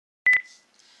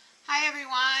Hi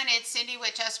everyone, it's Cindy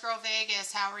with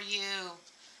ChessGirlVegas. How are you?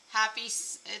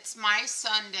 It's my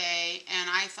Sunday, and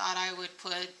I thought I would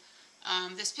put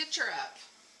this picture up.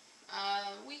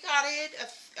 We got it a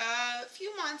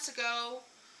few months ago,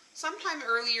 sometime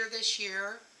earlier this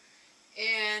year,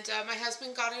 and my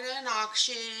husband got it at an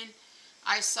auction.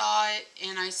 I saw it,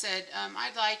 and I said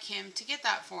I'd like him to get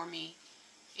that for me,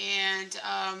 and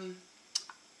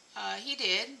he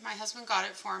did. My husband got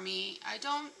it for me.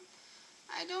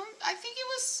 I think it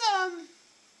was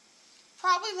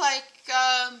probably like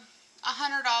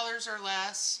 $100 or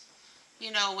less,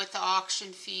 with the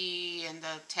auction fee and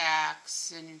the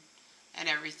tax and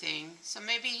everything. So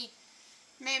maybe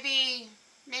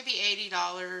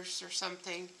 $80 or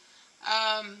something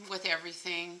with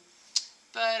everything.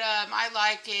 But I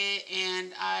like it,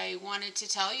 and I wanted to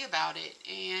tell you about it.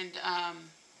 And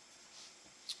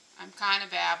I'm kind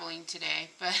of babbling today,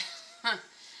 but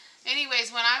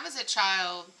anyways, when I was a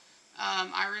child,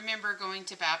 I remember going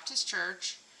to Baptist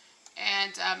church,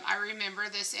 and I remember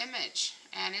this image,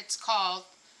 and the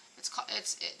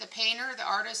painter, the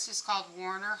artist is called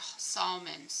Warner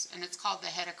Sallman, and it's called The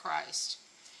Head of Christ.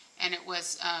 And it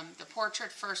was, the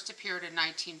portrait first appeared in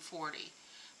 1940,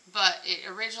 but it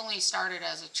originally started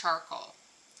as a charcoal.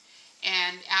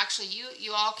 And actually,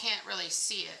 you all can't really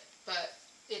see it, but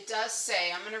it does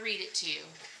say, I'm going to read it to you.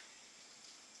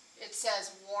 It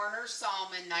says Warner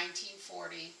Sallman,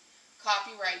 1940,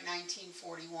 copyright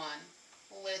 1941,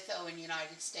 litho in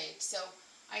United States. So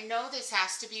I know this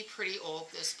has to be pretty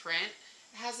old, this print.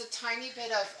 It has a tiny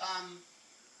bit of,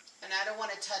 and I don't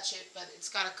want to touch it, but it's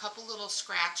got a couple little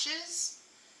scratches.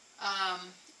 But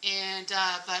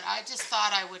I just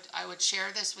thought I would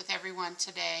share this with everyone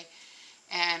today.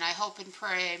 And I hope and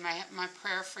pray, my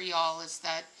prayer for y'all is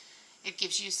that it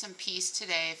gives you some peace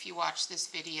today if you watch this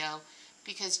video,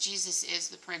 because Jesus is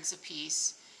the Prince of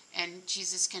Peace, and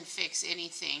Jesus can fix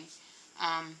anything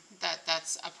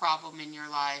that's a problem in your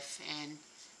life,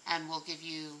 and will give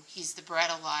you, he's the bread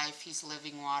of life, he's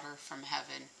living water from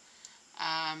heaven.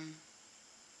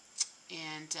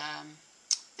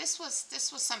 This was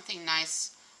something nice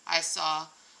I saw.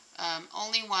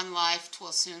 Only one life,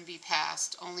 'twill soon be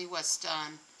past. Only what's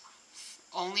done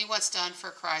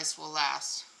for Christ will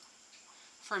last.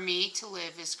 For me to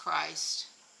live is Christ.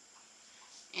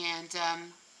 And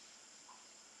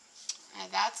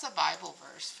that's a Bible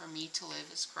verse. For me to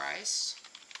live is Christ.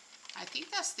 I think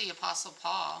that's the Apostle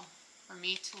Paul. For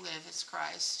me to live is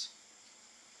Christ.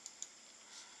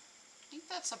 I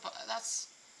think I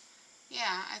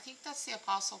think that's the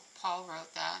Apostle Paul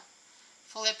wrote that.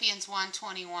 Philippians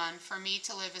 1:21. For me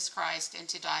to live is Christ, and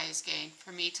to die is gain.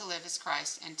 For me to live is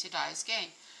Christ, and to die is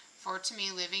gain. For to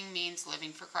me living means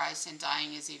living for Christ, and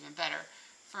dying is even better.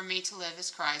 For me to live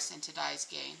is Christ, and to die is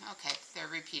gain. Okay, they're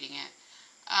repeating it.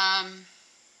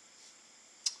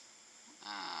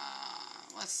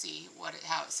 Let's see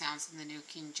how it sounds in the New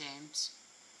King James.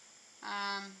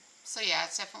 So yeah,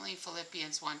 it's definitely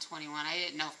Philippians 1:21. I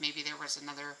didn't know if maybe there was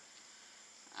another,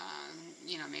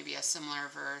 maybe a similar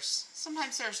verse.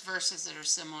 Sometimes there's verses that are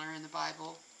similar in the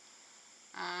Bible.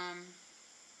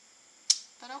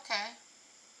 But okay.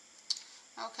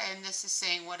 Okay, and this is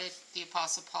saying, what did the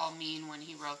Apostle Paul mean when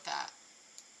he wrote that?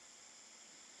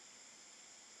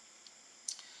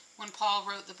 When Paul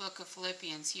wrote the book of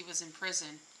Philippians, he was in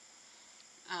prison.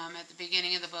 At the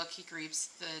beginning of the book, he greets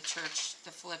the church,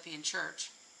 the Philippian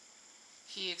church.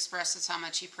 He expresses how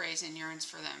much he prays and yearns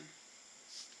for them.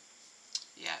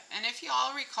 Yeah, and if you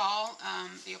all recall,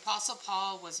 the Apostle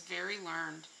Paul was very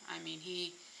learned. I mean,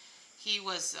 he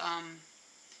was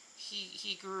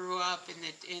he grew up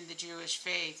in the Jewish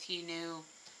faith. He knew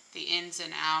the ins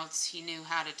and outs. He knew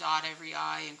how to dot every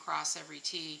I and cross every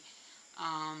T.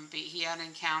 But he had an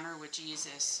encounter with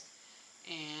Jesus,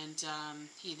 and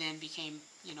he then became,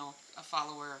 a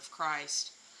follower of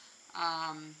Christ.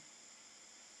 And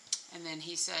then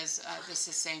he says, this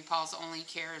is St. Paul's only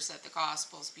care is that the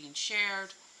gospel is being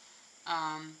shared.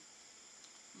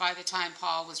 By the time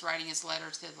Paul was writing his letter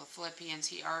to the Philippians,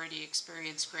 he already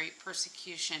experienced great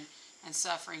persecution and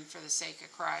suffering for the sake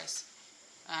of Christ.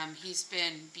 He's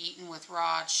been beaten with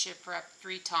rods, shipwrecked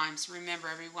 3 times. Remember,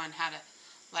 everyone had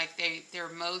their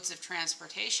modes of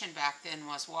transportation back then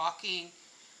was walking,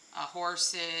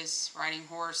 horses, riding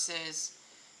horses,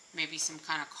 maybe some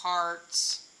kind of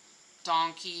carts,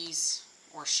 donkeys,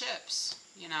 or ships.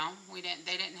 They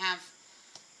didn't have,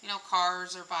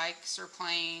 cars or bikes or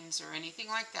planes or anything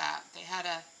like that. They had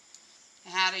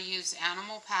to use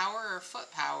animal power or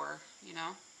foot power.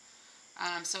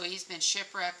 So he's been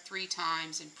shipwrecked 3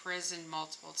 times, imprisoned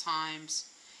multiple times.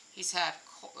 He's had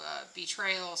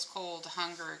betrayals, cold,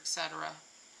 hunger, etc.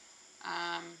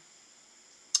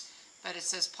 but it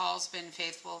says Paul's been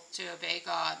faithful to obey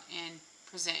God and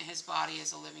present his body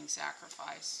as a living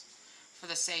sacrifice for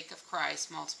the sake of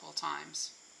Christ multiple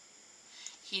times.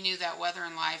 He knew that whether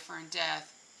in life or in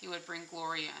death, he would bring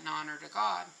glory and honor to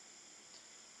God.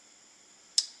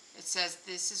 It says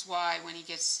this is why when he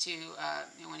gets to,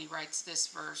 when he writes this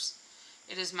verse,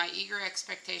 it is my eager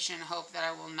expectation and hope that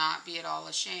I will not be at all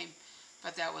ashamed,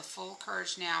 but that with full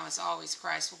courage now, as always,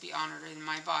 Christ will be honored in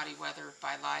my body, whether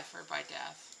by life or by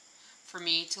death. For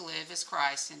me to live is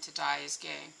Christ and to die is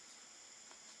gain.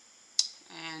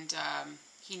 And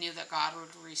he knew that God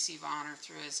would receive honor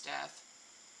through his death.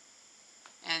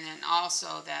 And then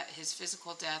also that his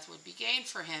physical death would be gain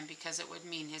for him because it would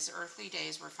mean his earthly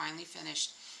days were finally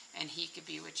finished and he could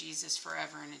be with Jesus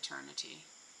forever in eternity.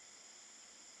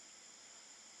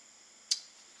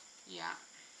 Yeah.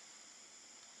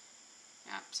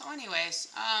 Yeah. So anyways,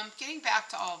 getting back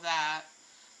to all that,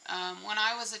 when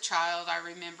I was a child, I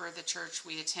remember the church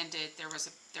we attended, there was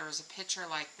a picture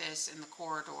like this in the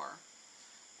corridor.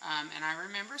 And I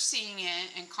remember seeing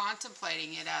it and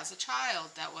contemplating it as a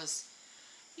child that was,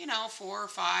 4 or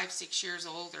 5, 6 years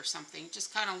old or something,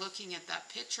 just kind of looking at that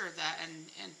picture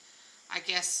and I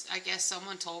guess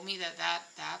someone told me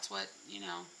that's what,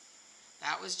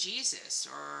 that was Jesus,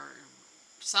 or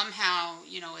somehow,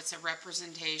 it's a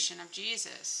representation of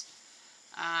Jesus.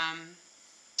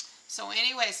 So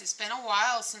anyways, it's been a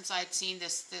while since I'd seen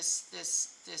this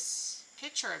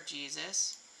picture of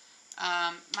Jesus.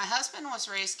 My husband was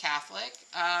raised Catholic,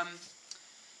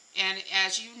 and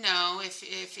as you know,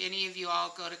 if any of you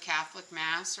all go to Catholic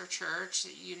Mass or church,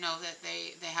 you know that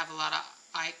they have a lot of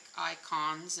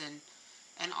icons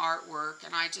and artwork,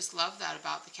 and I just love that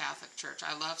about the Catholic Church.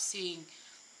 I love seeing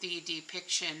the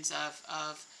depictions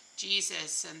of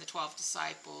Jesus and the 12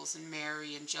 disciples and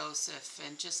Mary and Joseph,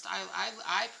 and just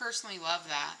I personally love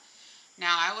that.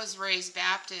 Now, I was raised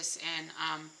Baptist, and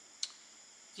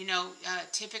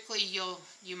typically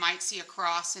you might see a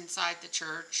cross inside the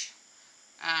church.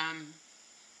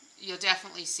 You'll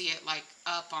definitely see it like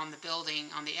up on the building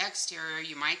on the exterior.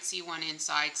 You might see one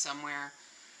inside somewhere.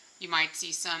 You might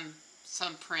see some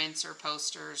prints or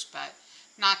posters, but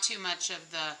not too much of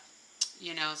the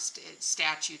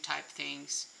statue type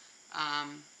things.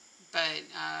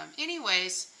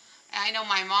 Anyways, I know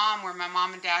my mom, where my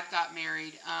mom and dad got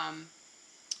married,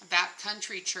 that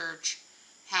country church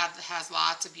has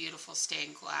lots of beautiful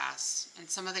stained glass, and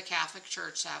some of the Catholic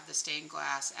churches have the stained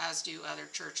glass, as do other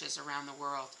churches around the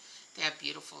world. They have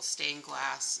beautiful stained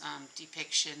glass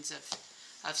depictions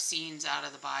of scenes out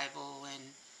of the Bible,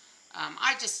 and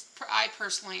I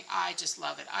personally just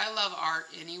love it. I love art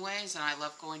anyways, and I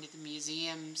love going to the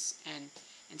museums and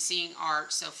seeing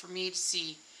art. So for me to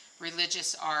see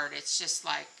religious art, it's just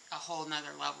like a whole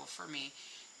nother level for me.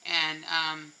 And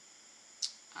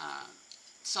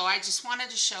so I just wanted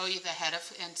to show you the head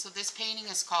of, and so this painting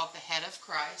is called The Head of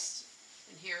Christ,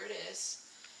 and here it is.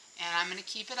 And I'm going to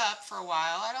keep it up for a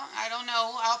while. I don't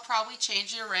know. I'll probably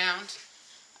change it around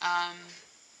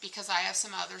because I have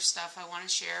some other stuff I want to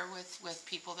share with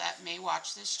people that may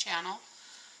watch this channel.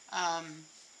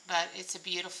 But it's a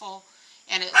beautiful,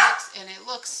 and it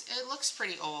looks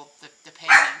pretty old, the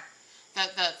painting,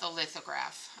 the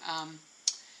lithograph.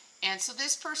 And so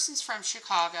this person's from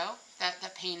Chicago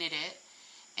that painted it.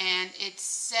 And it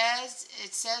says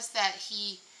that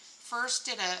he first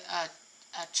did a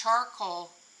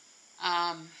charcoal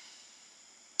in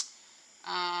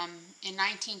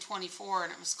 1924,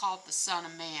 and it was called The Son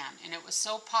of Man. And it was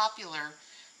so popular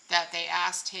that they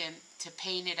asked him to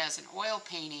paint it as an oil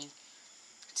painting,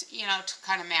 to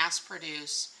kind of mass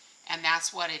produce. And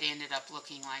that's what it ended up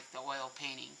looking like, the oil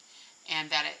painting. And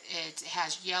that it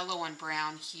has yellow and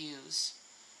brown hues.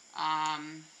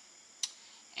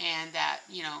 And that,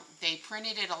 they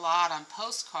printed it a lot on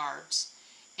postcards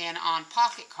and on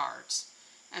pocket cards.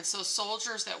 And so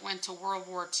soldiers that went to World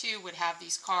War II would have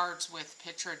these cards with a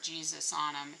picture of Jesus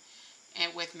on them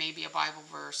and with maybe a Bible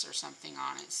verse or something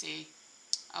on it. See?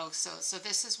 Oh, so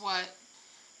this is what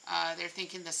they're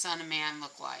thinking the Son of Man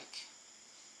looked like.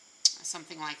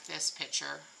 Something like this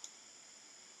picture.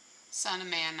 Son of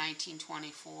Man,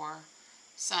 1924.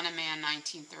 Son of Man,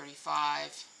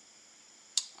 1935.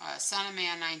 Son of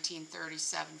Man,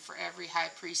 1937. For every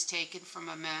high priest taken from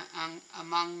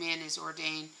among men is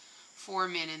ordained for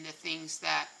men in the things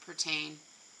that pertain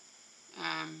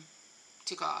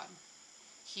to God.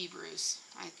 Hebrews.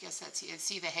 I guess that's it.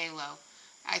 See the halo.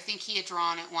 I think he had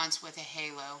drawn it once with a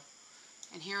halo.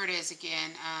 And here it is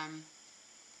again.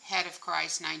 Head of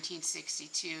Christ,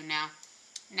 1962.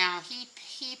 Now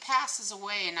he passes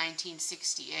away in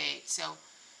 1968. So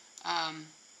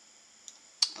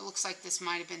it looks like this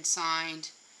might have been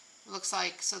signed looks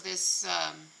like, so this,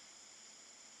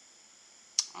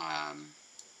 I'm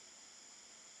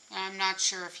not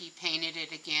sure if he painted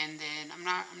it again then. I'm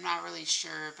not really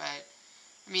sure, but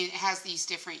I mean, it has these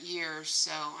different years,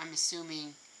 so I'm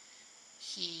assuming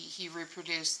he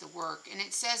reproduced the work. And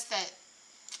it says that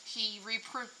he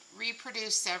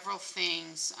reproduced several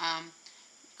things.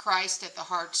 Christ at the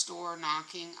heart's door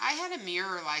knocking. I had a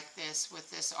mirror like this with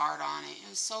this art on it. It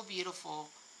was so beautiful.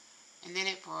 And then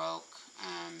it broke.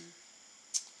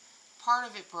 Part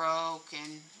of it broke,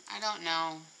 and I don't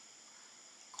know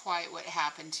quite what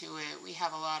happened to it. We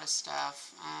have a lot of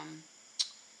stuff.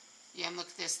 Yeah, and look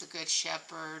at this, the Good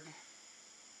Shepherd.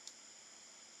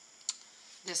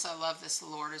 This, I love this, the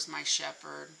Lord is my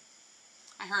shepherd.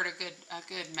 I heard a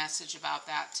good message about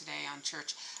that today on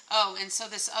church. Oh, and so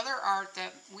this other art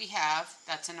that we have,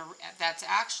 that's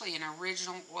actually an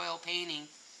original oil painting,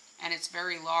 and it's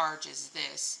very large, is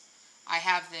this. I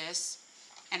have this,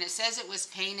 and it says it was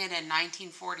painted in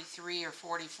 1943 or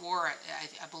 44,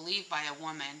 I believe, by a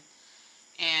woman.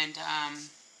 And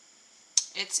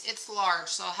it's large,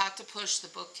 so I'll have to push the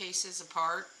bookcases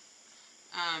apart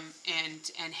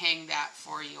and hang that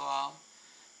for you all.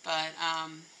 But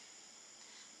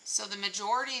so the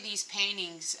majority of these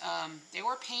paintings, they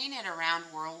were painted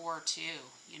around World War II.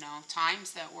 You know,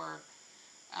 times that were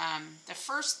the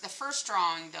first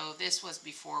drawing, though, this was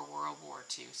before World War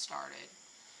II started.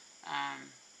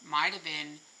 Might have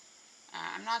been.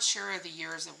 I'm not sure of the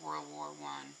years of World War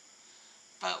I.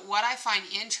 But what I find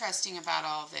interesting about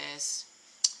all this,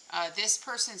 this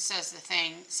person says the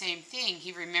same thing.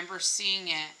 He remembers seeing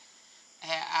it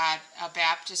at a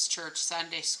Baptist church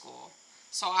Sunday school.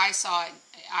 So I saw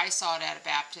it at a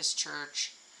Baptist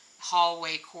church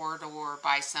hallway corridor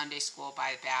by Sunday school,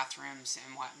 by bathrooms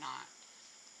and whatnot.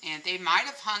 And they might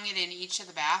have hung it in each of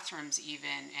the bathrooms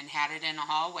even and had it in a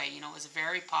hallway. You know, it was a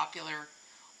very popular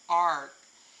art.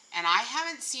 And I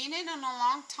haven't seen it in a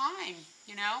long time,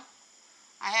 you know.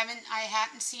 I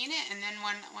hadn't seen it. And then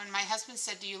when my husband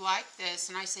said, "Do you like this?"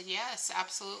 And I said, "Yes,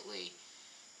 absolutely."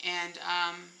 And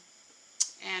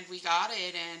we got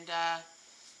it, and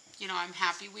you know, I'm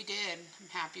happy we did. I'm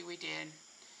happy we did.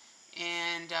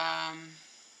 And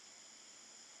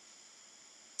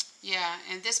yeah,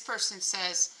 and this person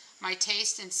says, "My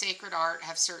taste in sacred art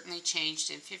have certainly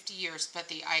changed in 50 years, but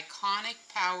the iconic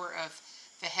power of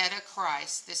the head of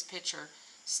Christ, this picture,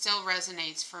 still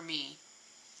resonates for me."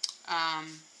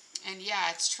 And yeah,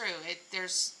 it's true.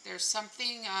 There's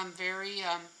something very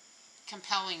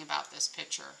compelling about this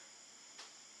picture.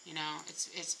 You know,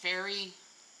 it's very,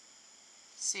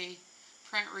 see,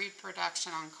 print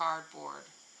reproduction on cardboard,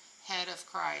 head of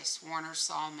Christ, Warner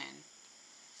Sallman.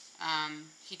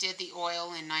 He did the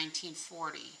oil in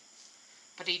 1940,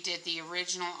 but he did the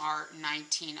original art in I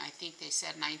think they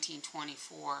said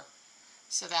 1924.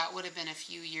 So that would have been a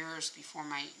few years before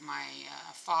my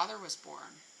father was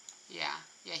born. Yeah,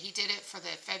 he did it for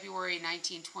the February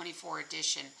 1924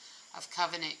 edition of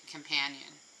Covenant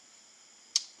Companion.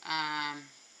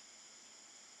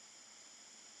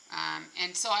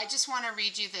 And so I just want to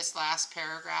read you this last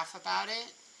paragraph about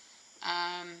it.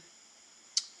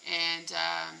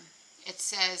 It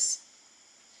says,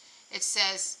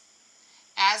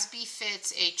 "As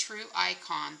befits a true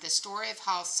icon, the story of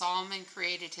how Sallman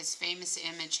created his famous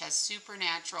image has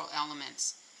supernatural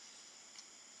elements."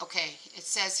 Okay, it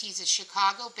says he's a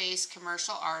Chicago-based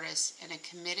commercial artist and a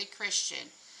committed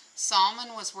Christian.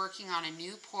 Sallman was working on a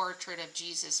new portrait of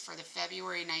Jesus for the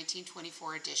February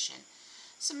 1924 edition.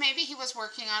 So maybe he was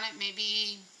working on it,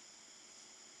 maybe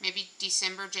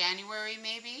December, January,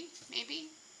 maybe.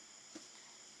 Maybe,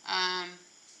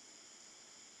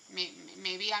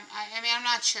 I'm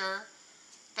not sure.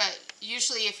 But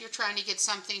usually if you're trying to get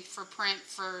something for print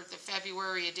for the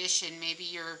February edition, maybe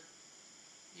you're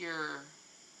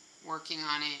working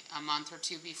on it a month or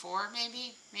two before,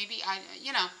 maybe,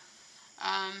 you know.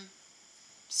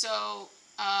 So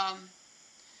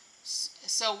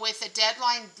with a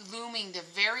deadline looming the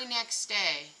very next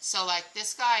day, so like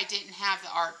this guy didn't have the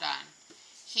art done.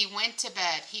 He went to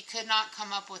bed. He could not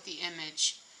come up with the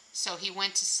image, so he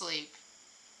went to sleep.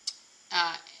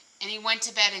 And he went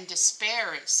to bed in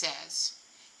despair, it says.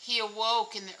 He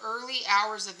awoke in the early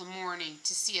hours of the morning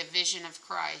to see a vision of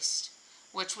Christ,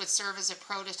 which would serve as a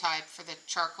prototype for the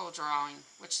charcoal drawing,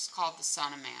 which is called the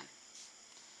Son of Man.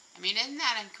 I mean, isn't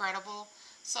that incredible?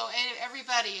 So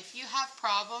everybody, if you have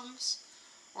problems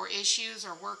or issues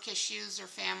or work issues or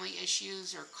family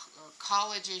issues or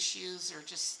college issues or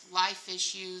just life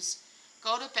issues,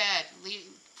 go to bed.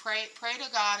 Pray to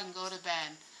God and go to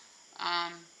bed.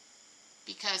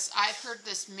 Because I've heard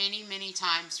this many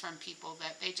times from people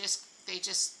that they just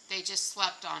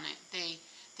slept on it.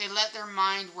 They let their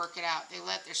mind work it out. They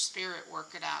let their spirit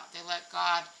work it out. They let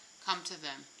God come to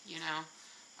them, you know.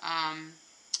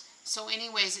 So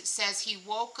anyways, it says he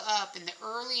woke up in the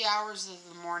early hours of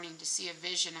the morning to see a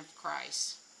vision of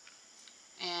Christ,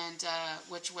 and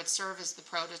which would serve as the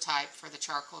prototype for the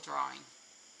charcoal drawing.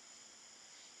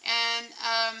 And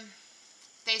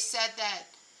they said that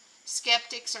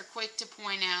skeptics are quick to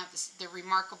point out the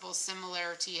remarkable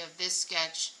similarity of this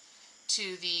sketch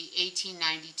to the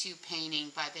 1892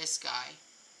 painting by this guy,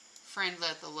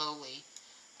 Friendly the Lowly.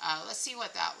 Let's see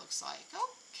what that looks like.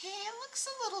 Okay, it looks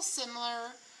a little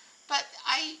similar, but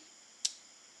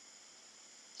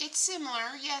it's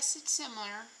similar. Yes, it's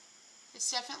similar.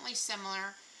 It's definitely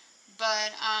similar,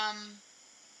 but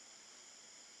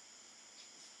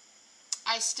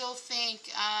I still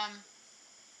think,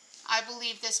 I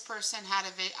believe this person had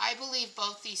a vision. I believe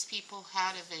both these people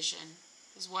had a vision,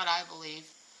 is what I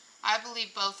believe. I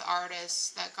believe both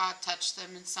artists, that God touched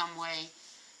them in some way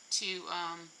to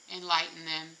enlighten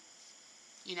them,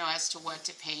 you know, as to what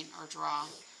to paint or draw.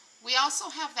 We also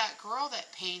have that girl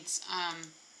that paints,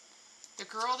 the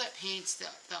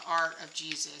art of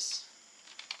Jesus.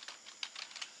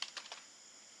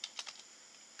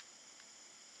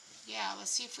 Yeah, let's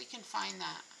see if we can find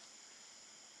that.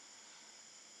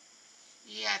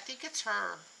 Yeah, I think it's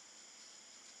her. I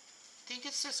think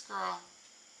it's this girl.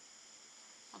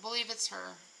 I believe it's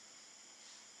her.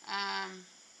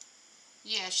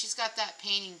 Yeah, she's got that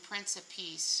painting, Prince of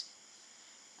Peace.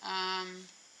 Let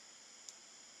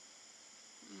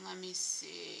me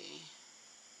see.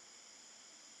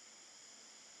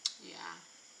 Yeah.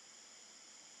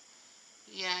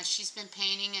 Yeah, she's been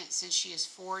painting it since she is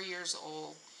 4 years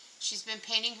old. She's been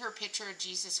painting her picture of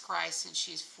Jesus Christ since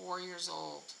she's 4 years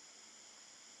old.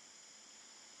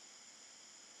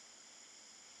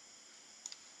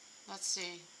 Let's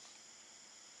see.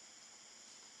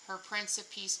 Her Prince of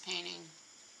Peace painting.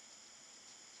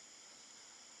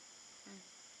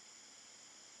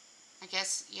 I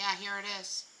guess, yeah, here it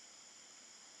is.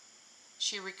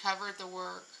 She recovered the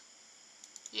work.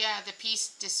 Yeah, the piece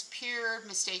disappeared,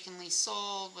 mistakenly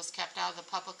sold, was kept out of the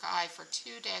public eye for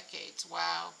 2 decades.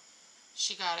 Wow.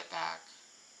 She got it back.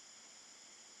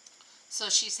 So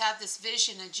she's had this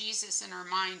vision of Jesus in her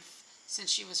mind since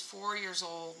she was 4 years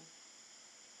old.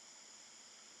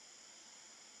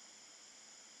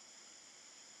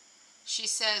 She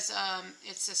says,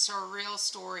 it's a surreal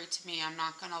story to me, I'm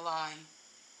not going to lie.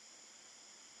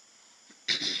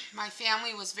 My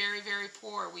family was very, very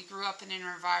poor. We grew up in an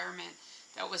environment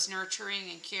that was nurturing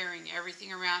and caring.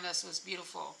 Everything around us was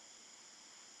beautiful.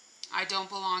 I don't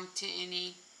belong to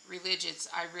any religions.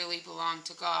 I really belong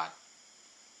to God.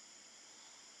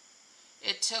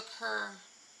 It took her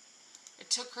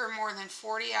more than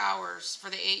 40 hours for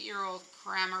the 8-year-old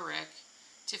Kramaric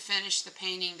to finish the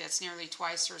painting that's nearly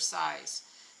twice her size.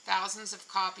 Thousands of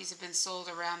copies have been sold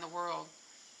around the world.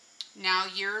 Now,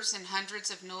 years and hundreds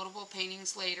of notable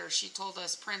paintings later, she told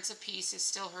us Prince of Peace is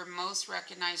still her most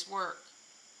recognized work.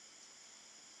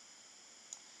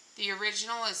 The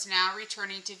original is now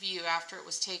returning to view after it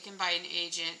was taken by an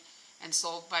agent and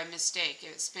sold by mistake.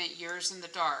 It spent years in the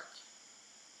dark.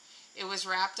 It was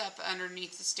wrapped up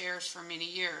underneath the stairs for many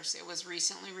years. It was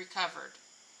recently recovered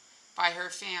by her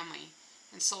family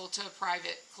and sold to a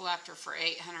private collector for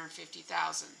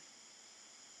 $850,000.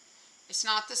 It's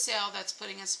not the sale that's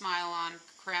putting a smile on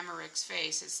Kramarik's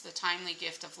face. It's the timely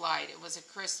gift of light. That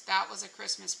was a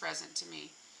Christmas present to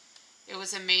me. It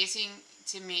was amazing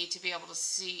to me to be able to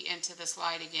see into this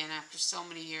light again after so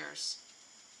many years.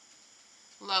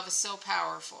 Love is so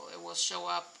powerful. It will show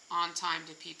up on time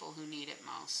to people who need it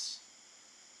most.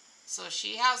 So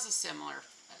she has a similar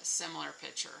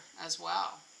picture as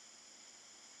well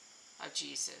of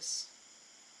Jesus.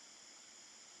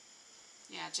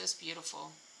 Yeah, just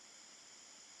beautiful.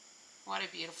 What a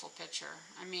beautiful picture.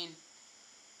 I mean,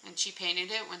 and she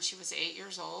painted it when she was 8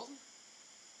 years old.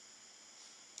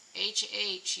 Age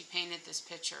 8, she painted this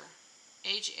picture.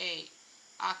 Age 8.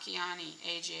 Akiani,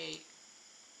 age 8.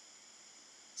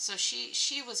 So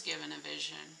she was given a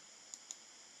vision.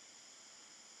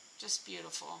 Just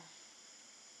beautiful.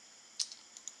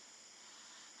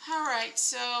 All right,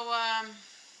 so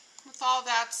with all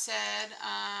that said,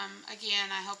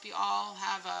 again, I hope you all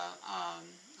have a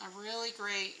really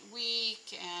great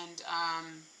week, and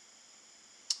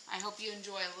I hope you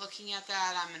enjoy looking at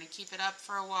that. I'm going to keep it up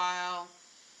for a while,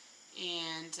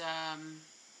 and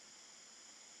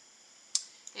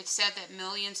it said that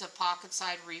millions of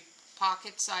pocket-sized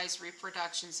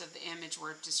reproductions of the image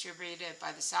were distributed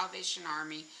by the Salvation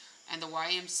Army and the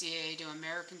YMCA to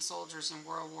American soldiers in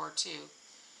World War II.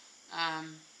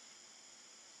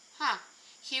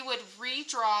 He would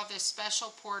redraw this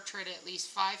special portrait at least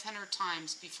 500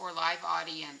 times before live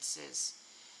audiences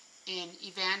in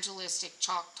evangelistic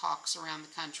chalk talks around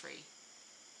the country.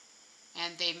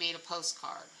 And they made a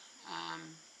postcard.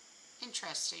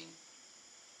 Interesting.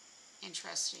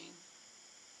 Interesting.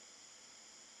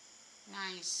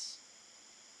 Nice.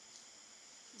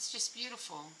 It's just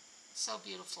beautiful. It's so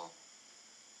beautiful.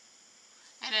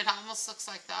 And it almost looks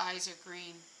like the eyes are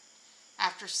green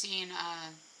after seeing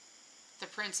the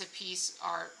Prince of Peace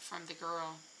art from the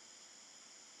girl.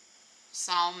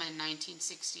 Sallman,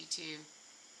 1962.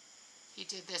 He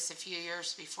did this a few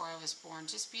years before I was born.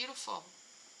 Just beautiful.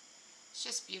 It's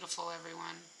just beautiful,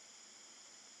 everyone.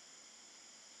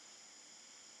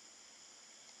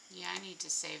 Yeah, I need to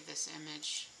save this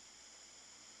image.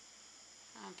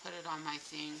 I'll put it on my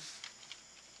thing.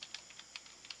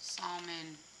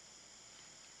 Sallman,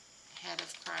 Head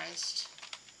of Christ,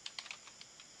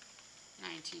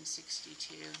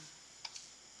 1962.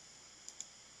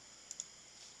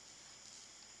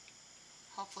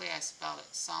 Hopefully I spelled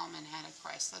it. Sallman, Head of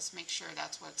Christ. Let's make sure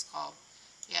that's what it's called.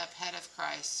 Yep, Head of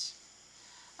Christ.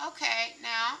 Okay,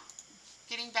 now,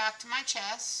 getting back to my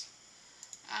chess.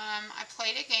 I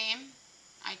played a game.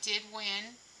 I did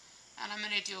win. And I'm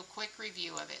going to do a quick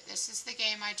review of it. This is the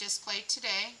game I just played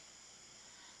today.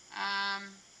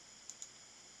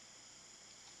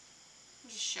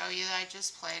 Just show you that I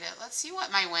just played it. Let's see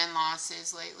what my win-loss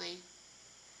is lately.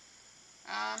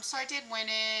 So I did win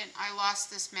it. I lost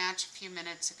this match a few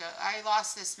minutes ago. I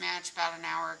lost this match about an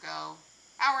hour ago.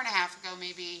 Hour and a half ago,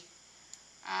 maybe.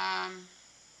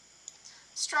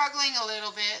 Struggling a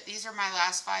little bit. These are my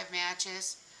last 5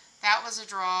 matches. That was a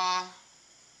draw.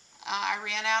 I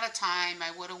ran out of time.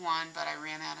 I would have won, but I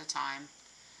ran out of time.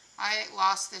 I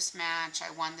lost this match.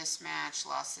 I won this match.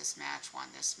 Lost this match. Won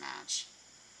this match.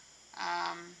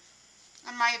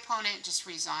 And my opponent just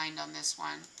resigned on this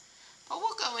one. But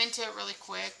we'll go into it really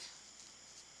quick.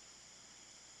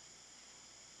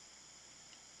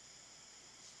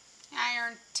 I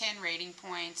earned 10 rating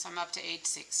points. I'm up to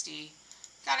 860.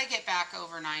 Got to get back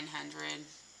over 900.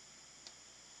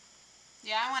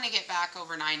 Yeah, I want to get back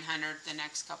over 900 the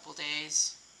next couple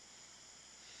days.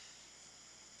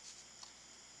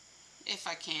 If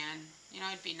I can. You know,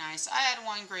 it'd be nice. I had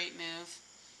one great move.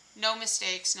 No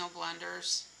mistakes, no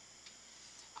blunders.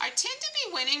 I tend to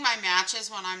be winning my matches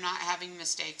when I'm not having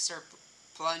mistakes or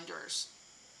blunders.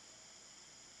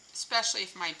 Especially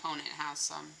if my opponent has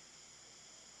some.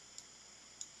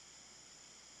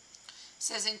 It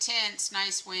says intense,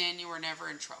 nice win, you were never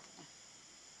in trouble.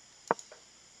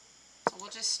 So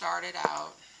we'll just start it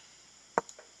out.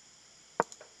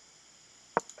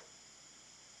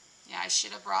 Yeah, I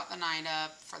should have brought the knight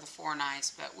up for the 4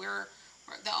 knights, but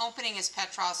the opening is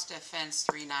Petrov's defense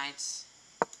 3 knights.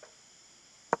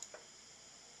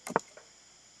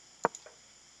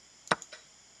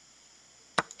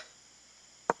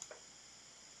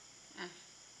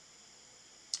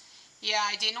 Yeah,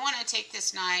 I didn't want to take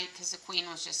this knight because the queen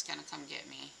was just going to come get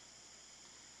me.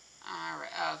 Alright,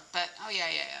 oh yeah.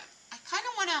 I kind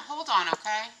of want to, hold on,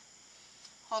 okay?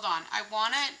 Hold on, I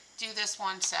want to do this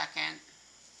 1 second.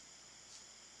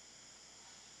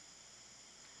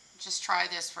 Just try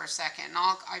this for a second, and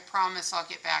I promise I'll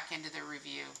get back into the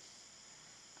review.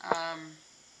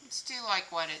 Let's do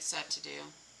like what it said to do.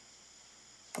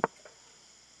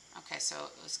 Okay, so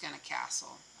it was going to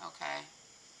castle, okay?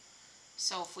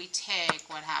 So if we take,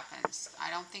 what happens? I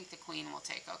don't think the queen will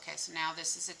take. Okay, so now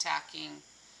this is attacking.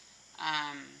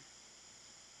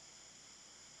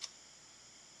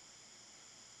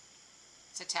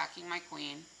 It's attacking my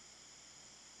queen.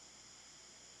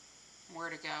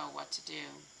 Where to go, what to do.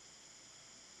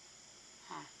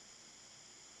 Huh.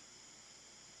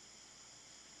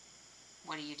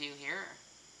 What do you do here?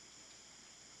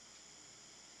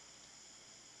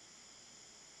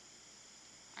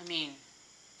 I mean,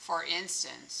 for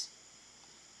instance,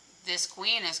 this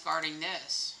queen is guarding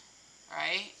this,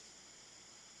 right?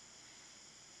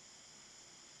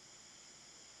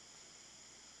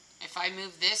 If I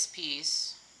move this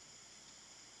piece,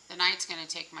 the knight's going to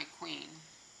take my queen.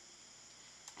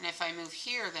 And if I move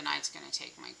here, the knight's going to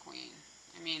take my queen.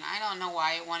 I mean, I don't know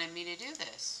why it wanted me to do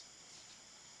this.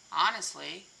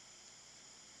 Honestly.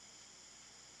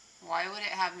 Why would it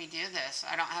have me do this?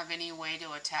 I don't have any way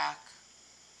to attack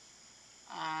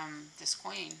this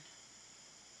queen.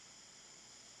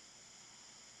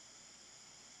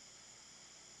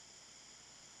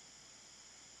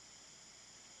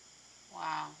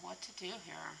 Wow, what to do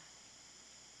here?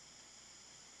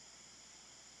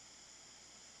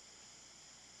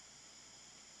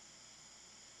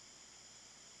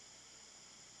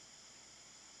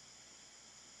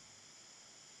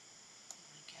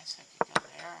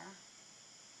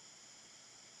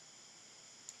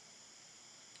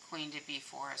 queen to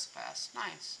b4 is best.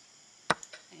 Nice.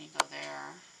 Then you go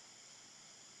there.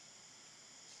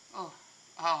 Oh,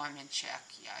 I'm in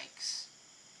check. Yikes.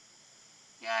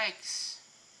 Yikes.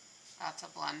 That's a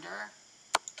blunder.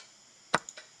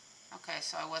 Okay,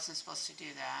 so I wasn't supposed to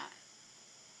do that.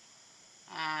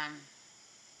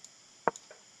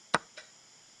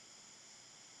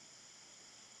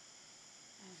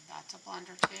 That's a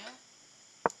blunder too.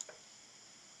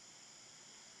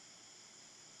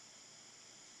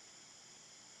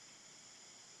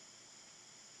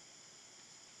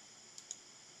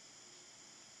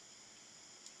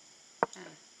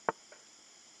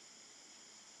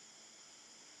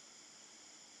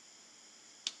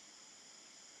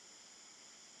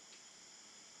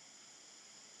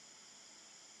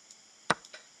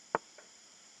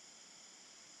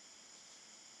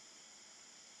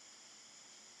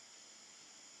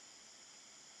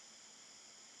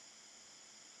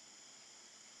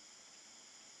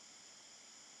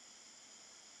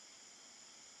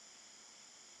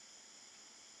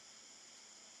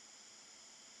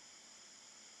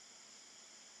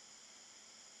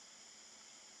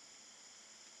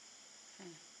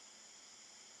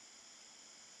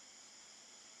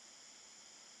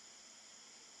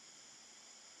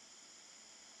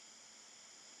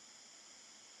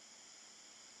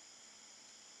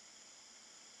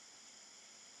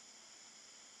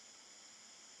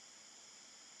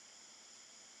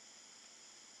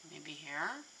 Maybe here.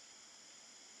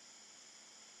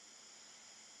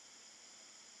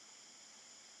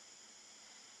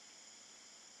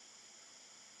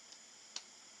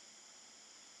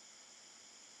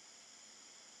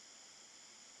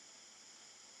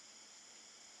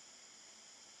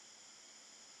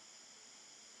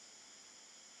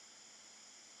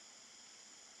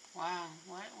 Wow,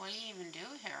 what do you even do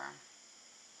here?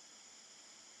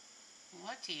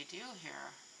 What do you do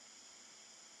here?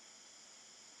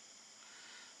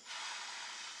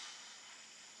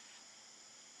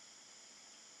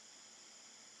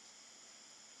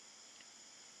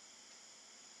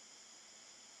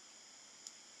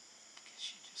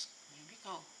 Guess you just maybe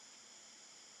go.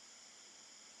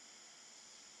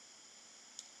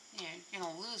 Yeah, you're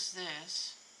gonna lose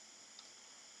this.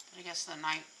 But I guess the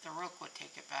rook would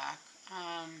take it back.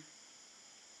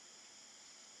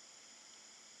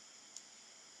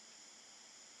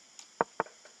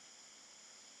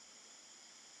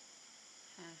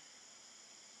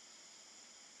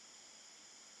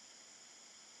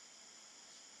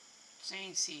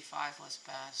 Saying c5 was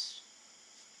best.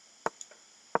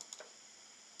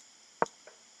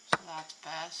 So that's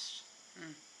best.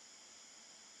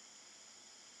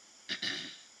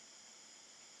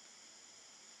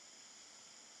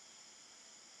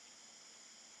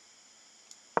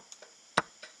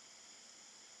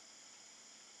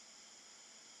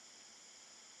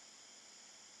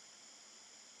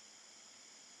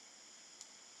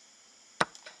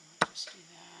 Just do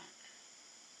that.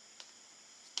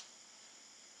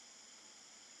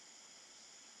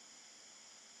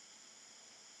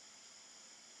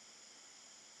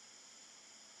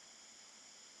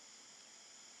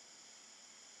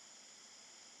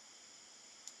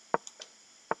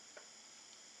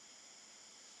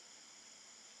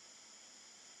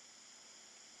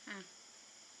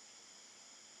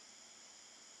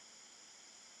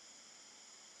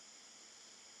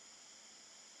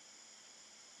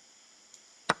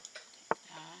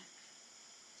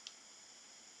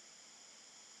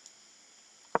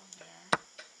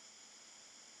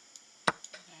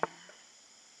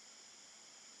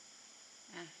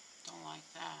 Don't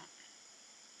like that.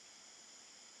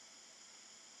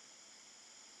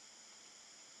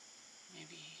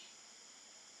 Maybe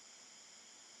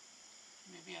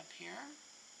up here?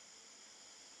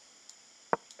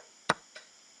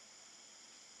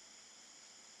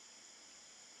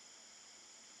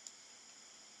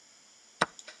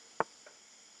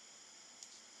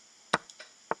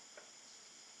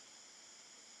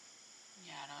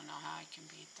 Yeah, I don't know how I can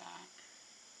beat that.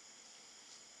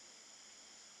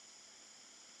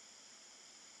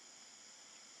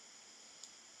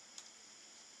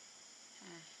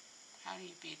 How do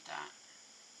you beat that?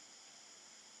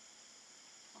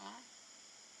 Well,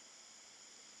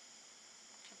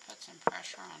 could put some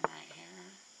pressure on right here.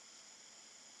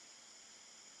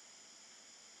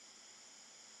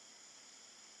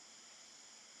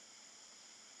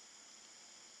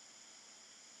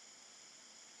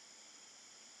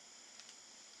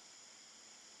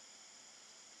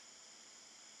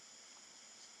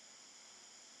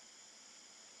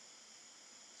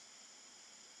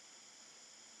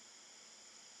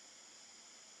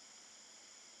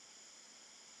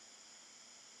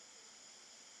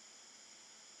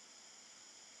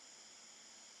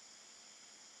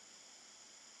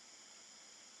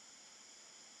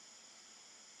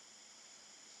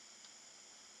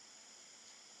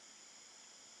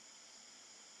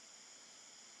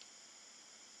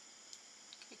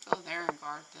 Go there and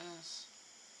guard this.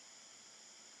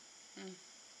 Okay.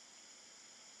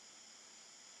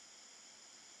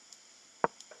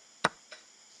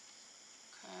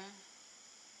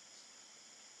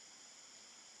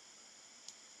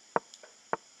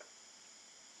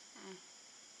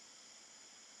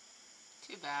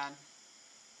 Too bad.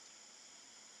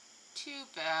 Too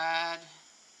bad.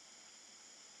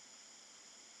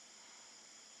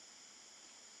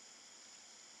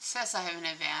 It says I have an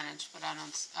advantage, but I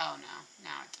don't. Oh no,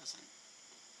 now it doesn't.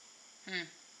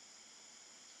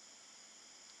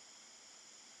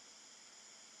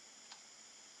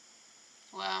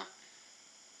 Well,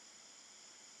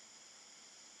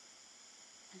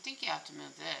 I think you have to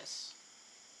move this.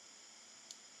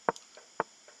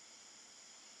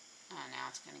 Oh, now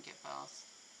it's going to get both.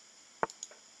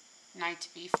 Knight to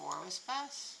b4 was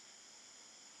best.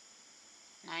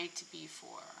 Knight to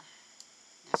b4.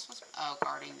 This was, oh,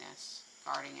 guarding this.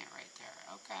 Guarding it right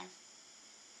there. Okay.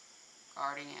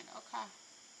 Guarding it. Okay.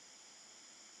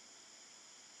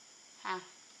 Huh.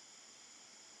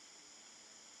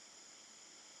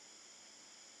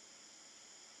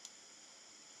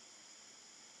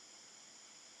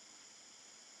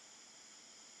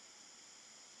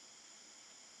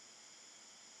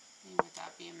 Would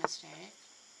that be a mistake?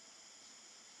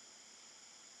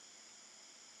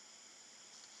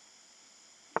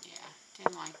 Yeah,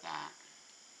 didn't like that.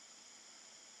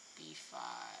 b5.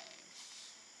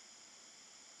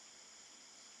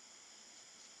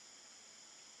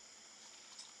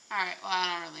 Alright, well,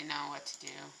 I don't really know what to do.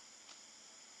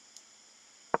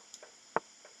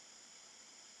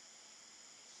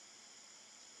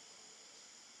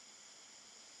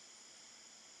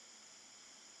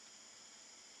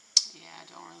 Yeah, I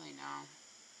don't really know.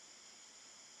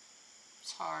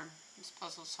 It's hard. This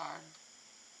puzzle's hard.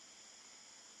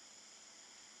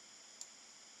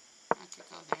 I could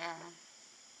go there.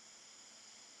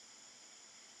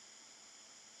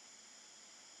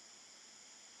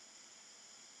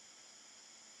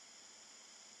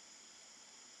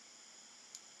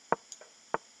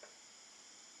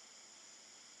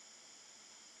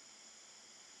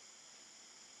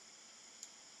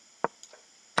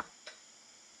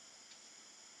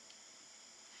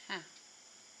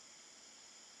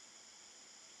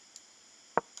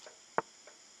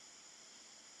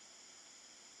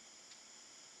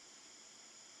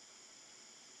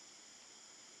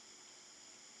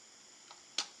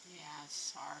 Yeah,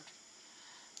 it's hard.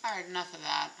 Alright, enough of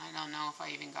that. I don't know if I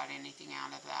even got anything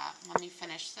out of that. Let me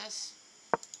finish this.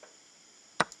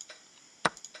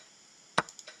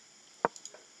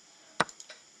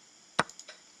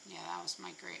 Yeah, that was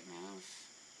my great move.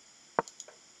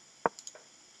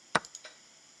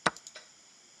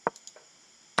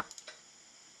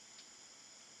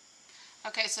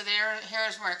 Okay, so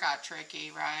here's where it got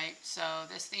tricky, right? So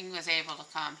this thing was able to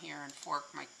come here and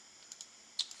fork my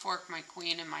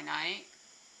queen and my knight,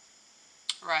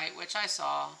 right? Which I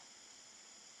saw.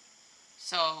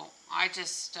 So I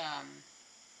just,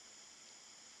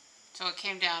 so it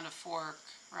came down to fork,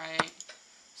 right?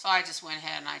 So I just went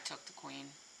ahead and I took the queen.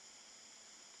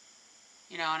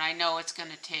 You know, and I know it's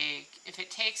going to take, if it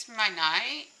takes my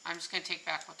knight, I'm just going to take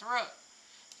back with the rook.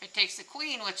 If it takes the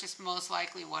queen, which is most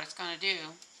likely what it's going to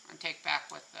do, and take back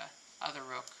with the other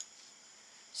rook.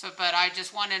 So, but I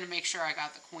just wanted to make sure I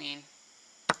got the queen.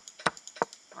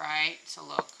 Right? So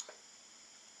look.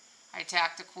 I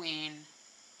attacked the queen.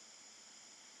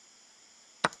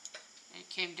 It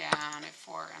came down at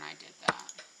 4, and I did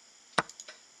that.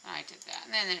 And I did that.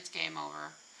 And then it's game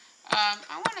over. I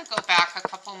want to go back a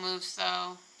couple moves,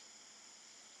 though.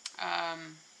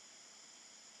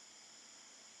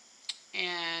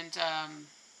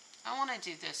 I want to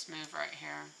do this move right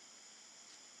here.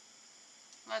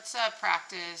 Let's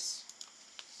practice.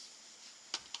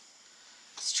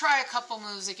 Let's try a couple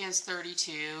moves against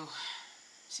 32.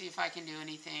 See if I can do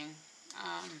anything.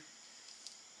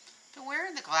 Been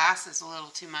wearing the glasses a little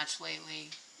too much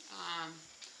lately.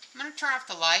 I'm going to turn off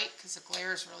the light because the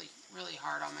glare is really, really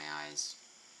hard on my eyes.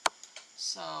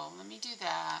 So let me do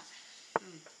that.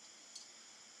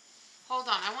 Hold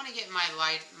on, I want to get my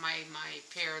light, my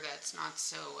pair that's not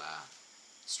so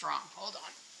strong. Hold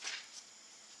on.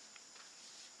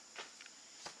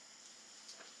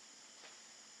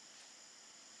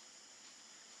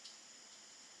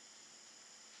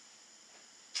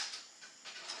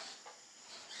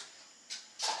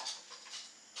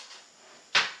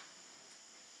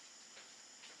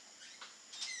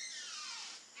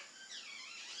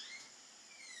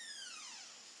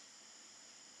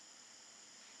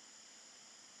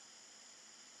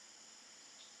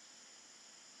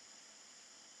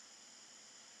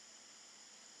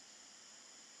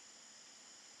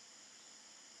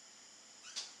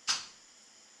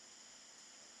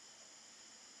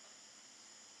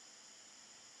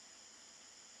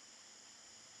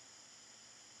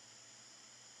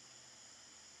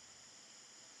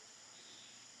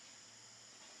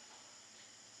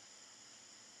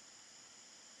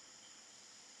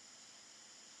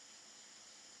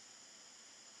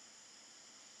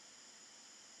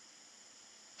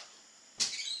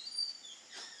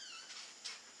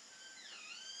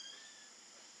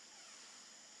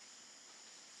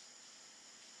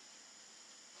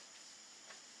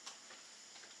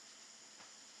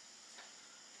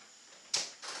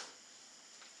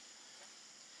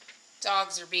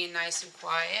 dogs are being nice and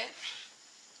quiet.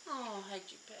 Oh, how'd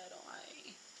you pedal?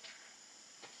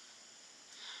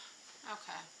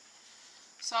 Okay.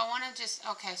 So I want to just,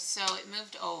 okay, so it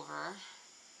moved over.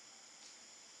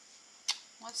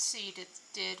 Let's see,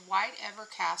 did White ever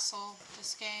castle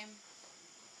this game?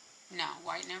 No,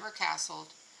 White never castled.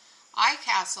 I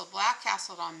castled, Black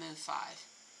castled on move 5.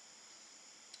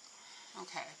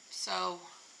 Okay, so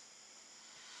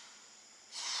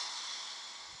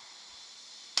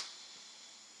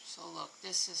look,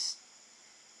 this is,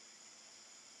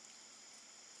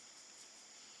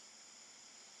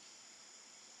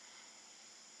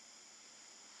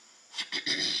 I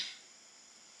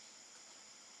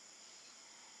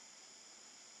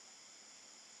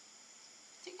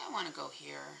think I want to go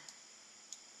here.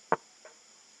 Alright,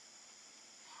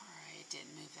 it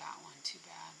didn't move that one, too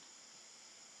bad.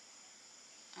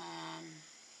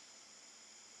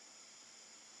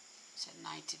 Said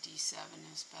knight to d7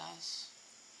 is best.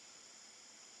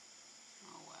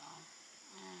 Oh well.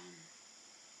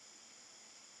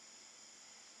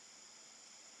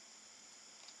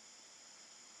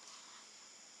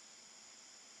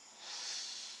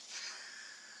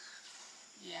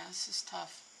 Yeah, this is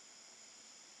tough.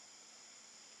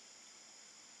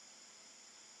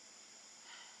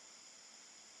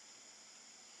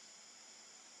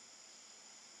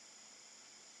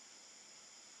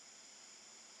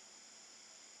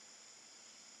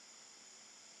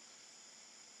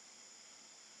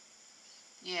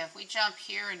 Yeah, if we jump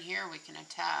here and here, we can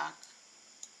attack.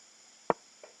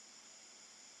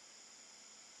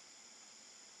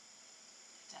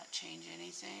 Does that change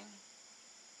anything?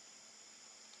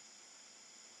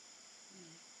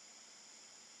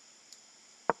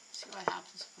 See what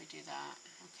happens if we do that.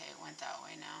 Okay, it went that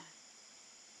way now.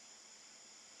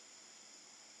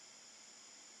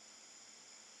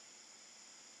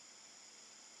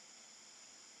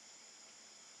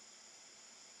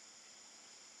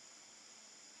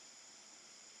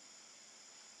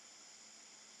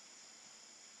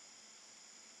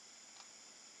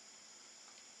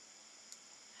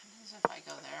 What happens if I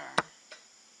go there?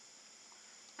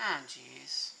 Oh,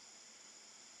 jeez.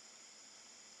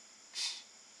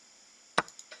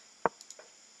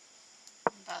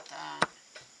 What about that?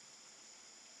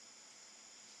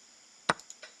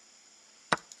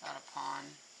 Got a pawn.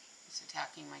 It's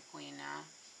attacking my queen now.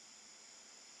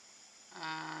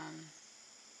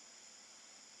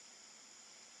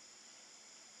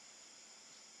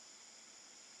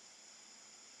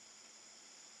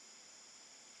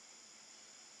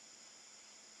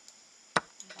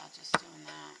 About just doing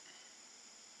that.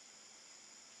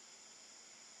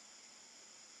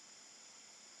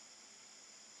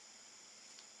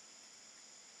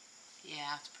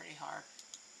 Yeah, it's pretty hard.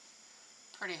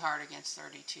 Pretty hard against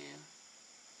 32.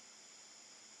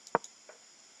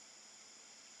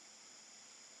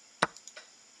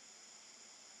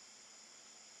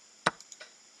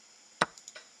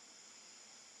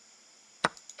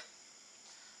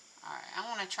 Alright, I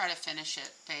want to try to finish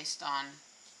it based on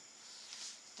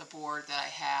the board that I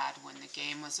had when the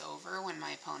game was over, when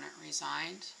my opponent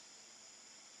resigned.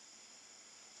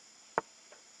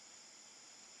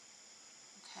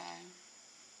 Okay.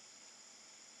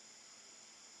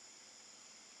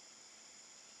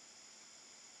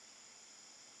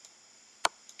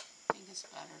 I think it's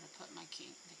better to put the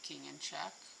king in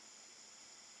check.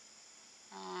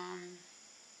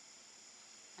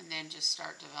 And then just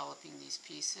start developing these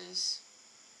pieces.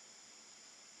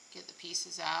 Get the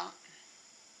pieces out.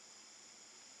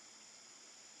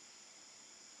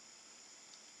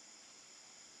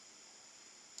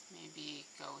 Maybe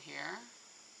go here.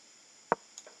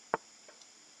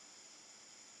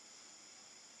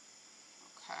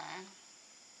 Okay.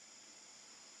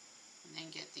 And then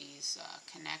get these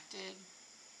connected.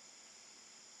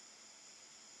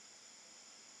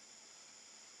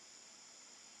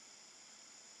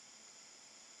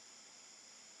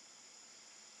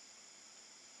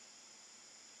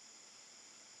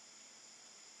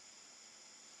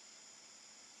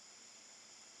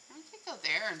 I could go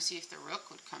there and see if the rook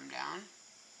would come down.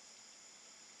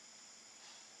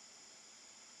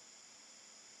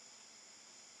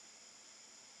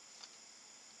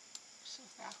 So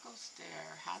if that goes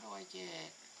there, how do I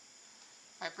get...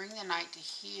 If I bring the knight to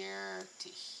here, to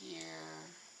here,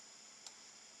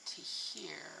 to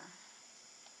here,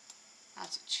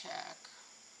 that's a check.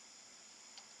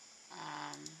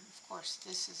 Of course,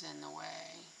 this is in the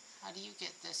way. How do you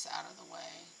get this out of the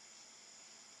way?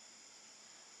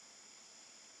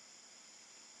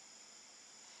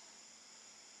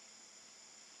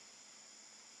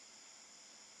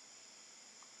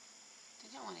 I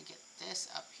think I want to get this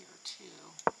up here too.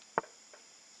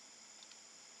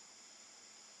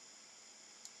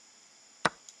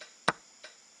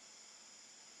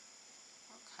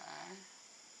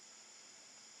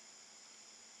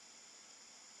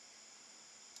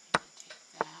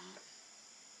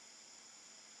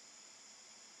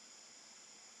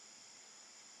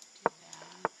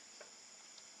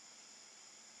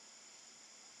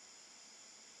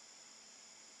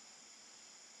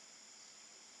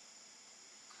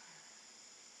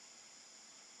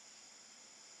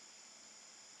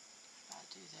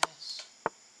 do this.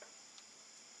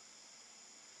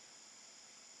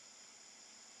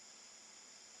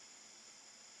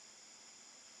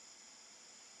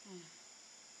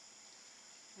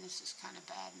 This is kind of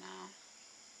bad now.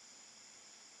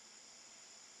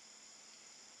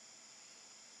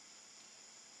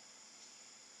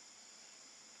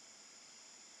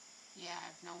 Yeah, I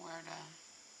have nowhere to...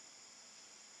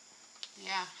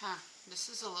 Yeah, huh. This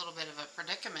is a little bit of a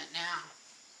predicament now.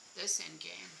 This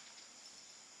endgame.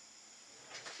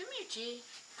 Come here, G.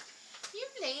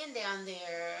 You're laying down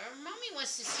there. Mommy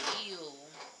wants to see you. Oh,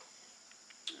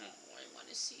 I want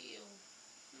to see you.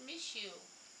 I miss you.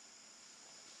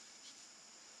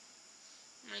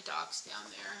 My dog's down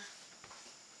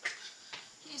there.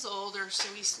 He's older, so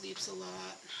he sleeps a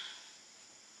lot.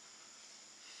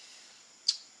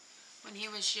 When he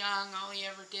was young, all he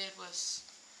ever did was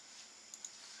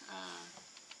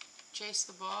chase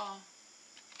the ball.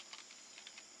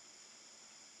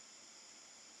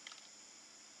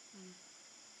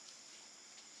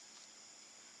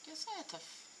 Guess I had to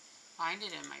find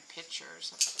it in my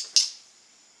pictures.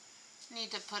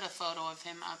 Need to put a photo of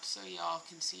him up so y'all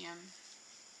can see him.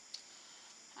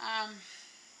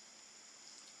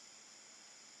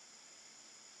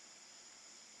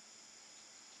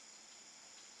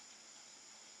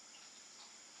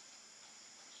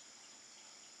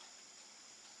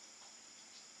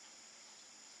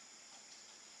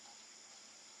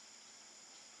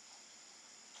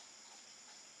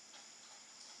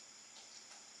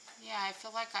 Yeah, I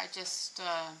feel like I just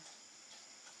I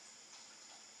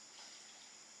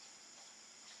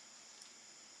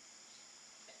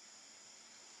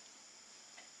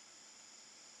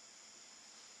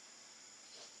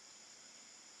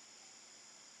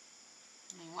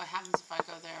mean, what happens if I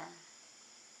go there?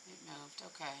 It moved,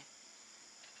 okay.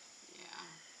 Yeah,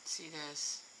 see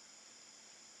this.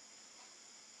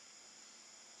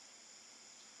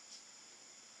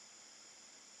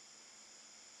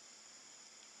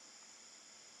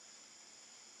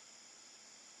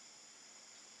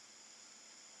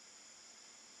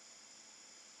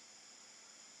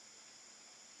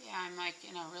 Yeah, I'm like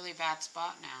in a really bad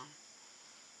spot now.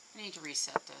 I need to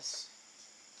reset this.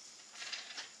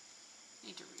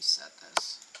 Need to reset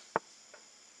this.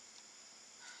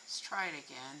 Let's try it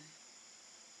again.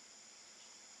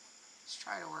 Let's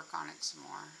try to work on it some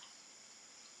more.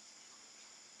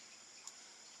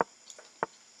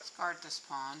 Let's guard this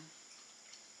pawn.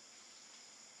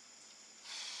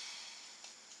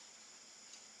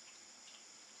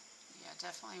 Yeah,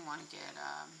 definitely want to get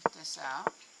this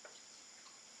out.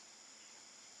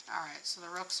 Alright, so the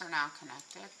rooks are now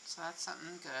connected, so that's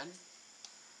something good.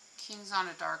 King's on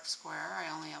a dark square.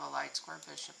 I only have a light square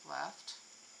bishop left.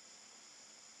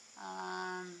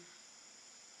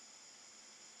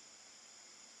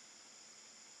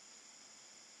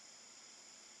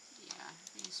 Yeah,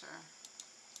 these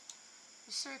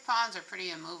three pawns are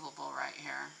pretty immovable right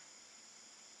here.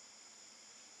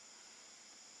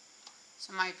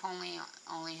 So my pony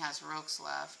only has rooks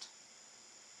left.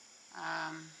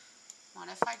 What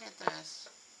if I did this?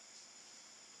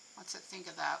 What's it think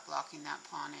of that, blocking that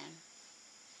pawn in?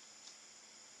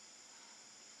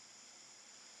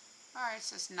 Alright, it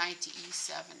says knight to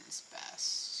e7 is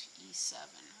best. e7,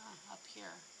 oh, up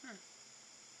here.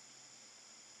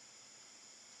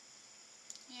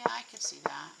 Yeah, I could see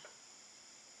that.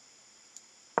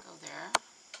 Go there.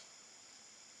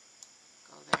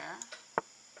 Go there.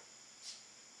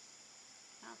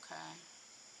 Okay.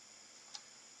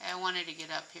 I wanted to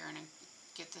get up here and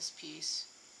get this piece.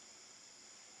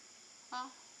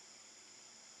 Well,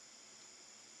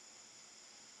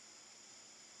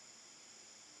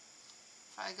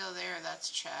 if I go there, that's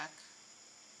check.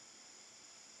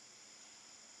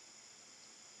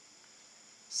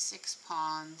 6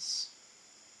 pawns.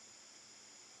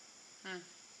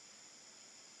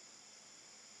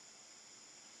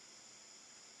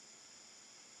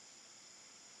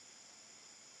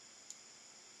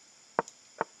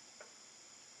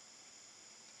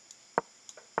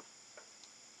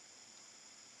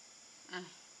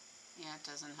 Yeah, it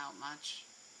doesn't help much.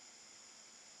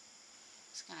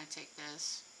 It's going to take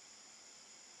this.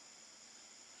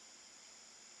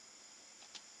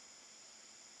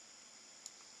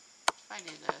 If I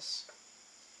do this.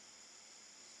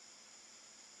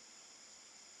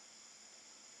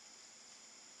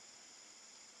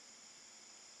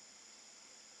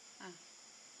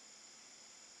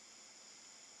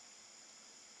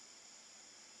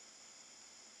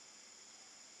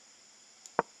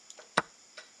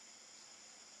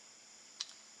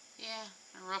 Yeah,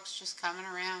 the rook's just coming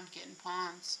around, getting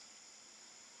pawns.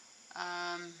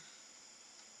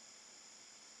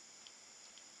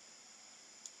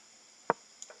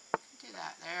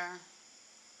 there.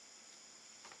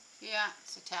 Yeah,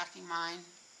 it's attacking mine.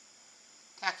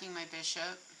 Attacking my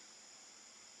bishop.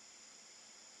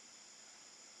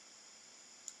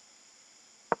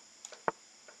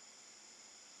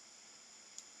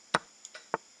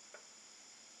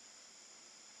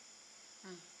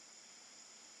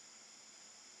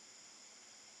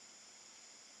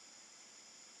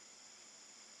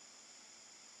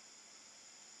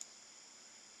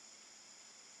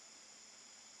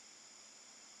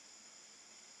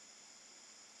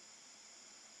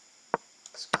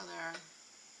 Let's go there.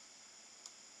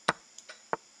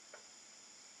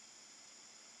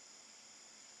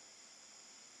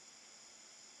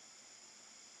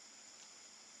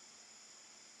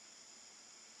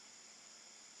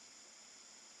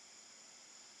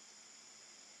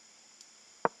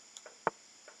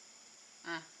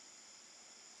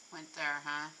 Went there,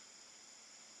 huh?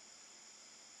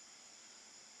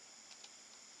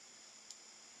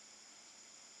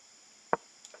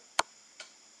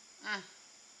 Huh.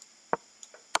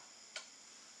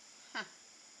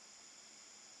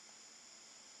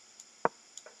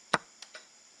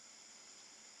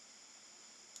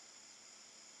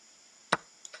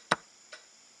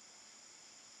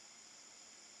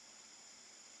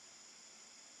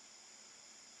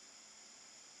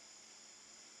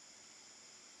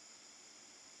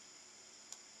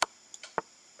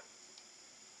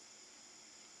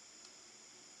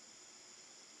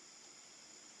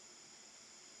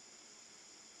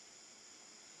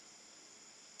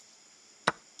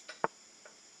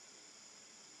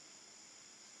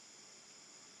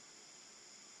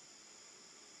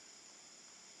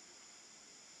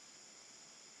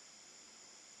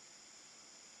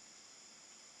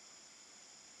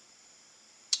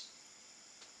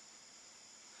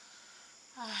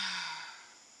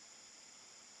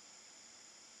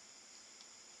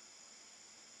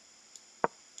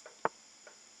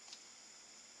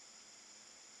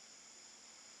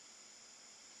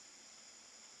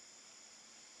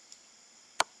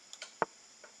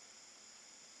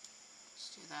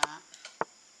 Let's do that.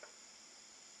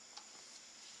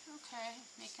 Okay,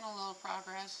 making a little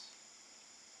progress.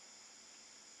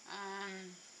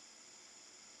 Mm.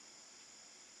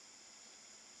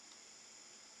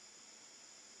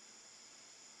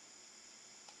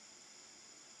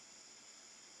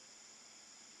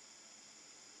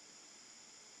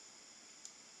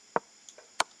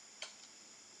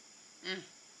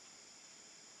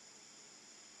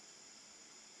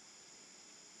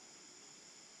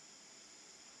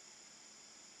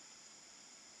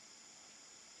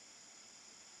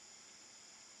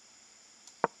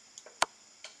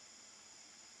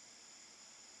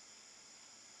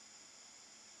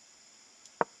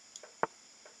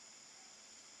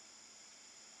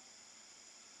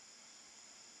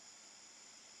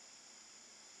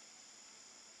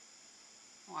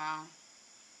 Wow.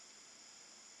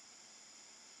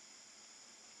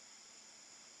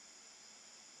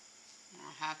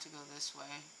 I have to go this way.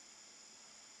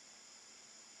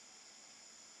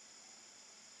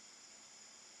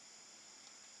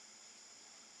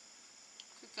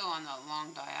 Could go on the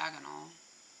long diagonal.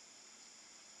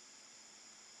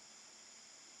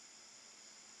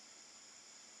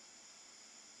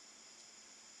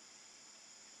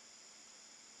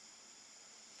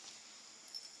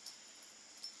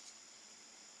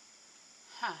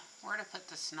 Huh, where to put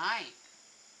this knight?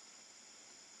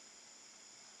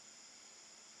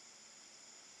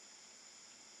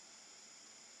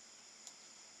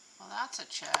 Well, that's a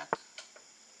check.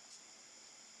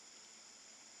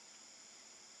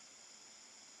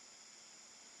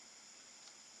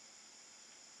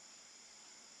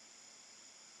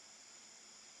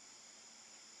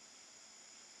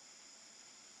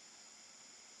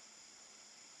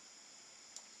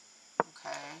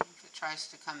 Okay, if it tries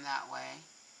to come that way.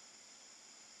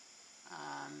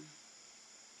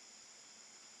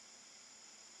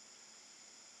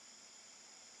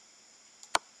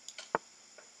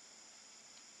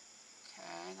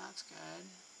 Okay, that's good.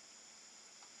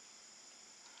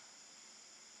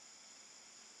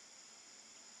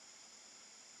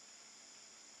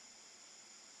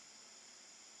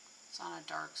 It's on a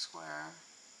dark square.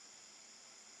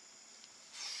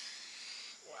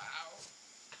 Wow.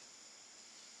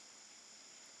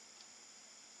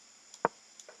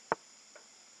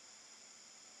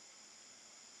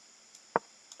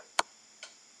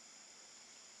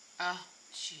 Oh,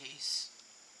 jeez.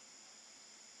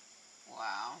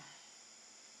 Wow.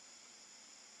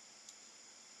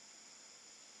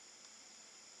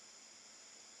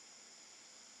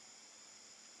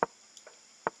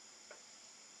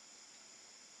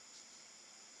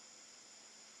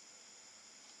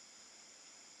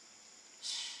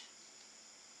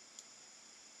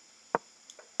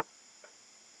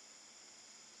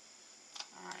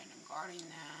 discarding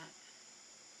that.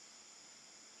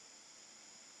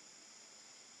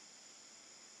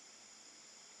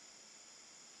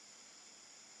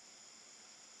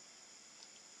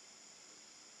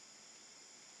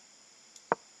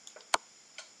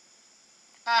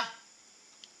 Ah.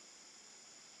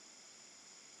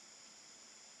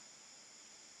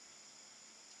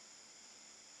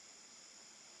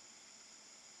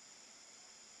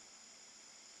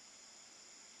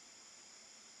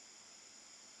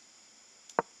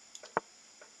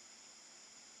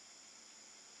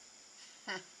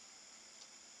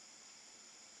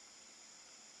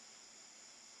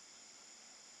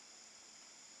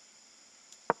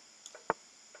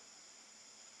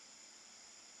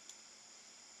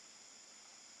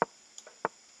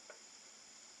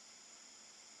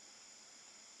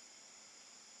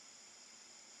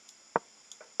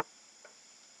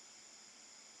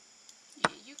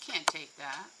 You can't take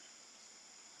that.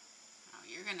 Oh,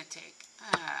 you're gonna take.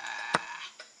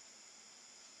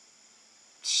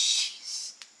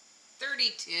 Jeez.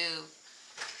 32.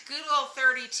 Good old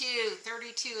 32.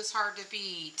 32 is hard to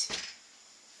beat.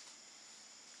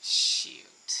 Shoot.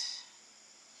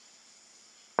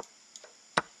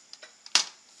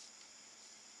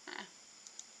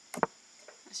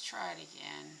 Let's try it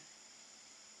again.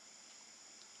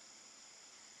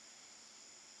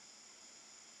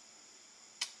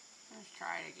 Let's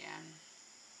try it again.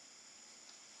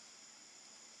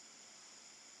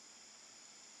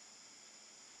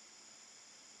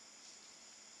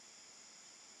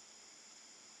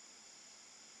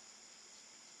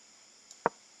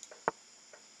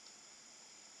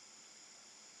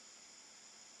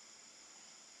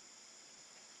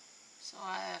 So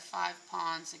I have 5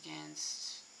 pawns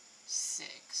against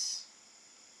 6.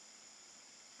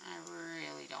 I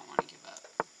really don't want to give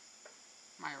up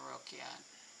my rook yet.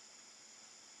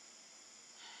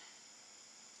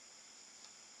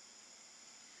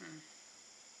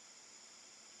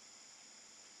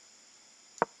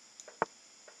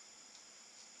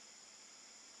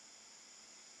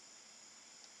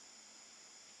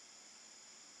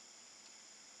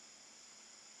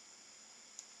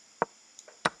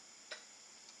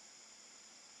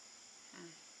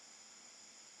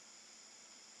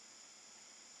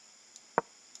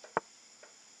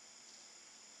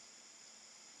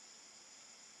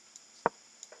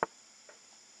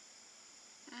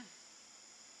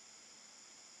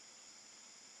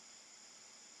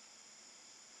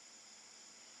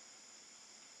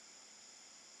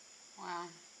 Wow.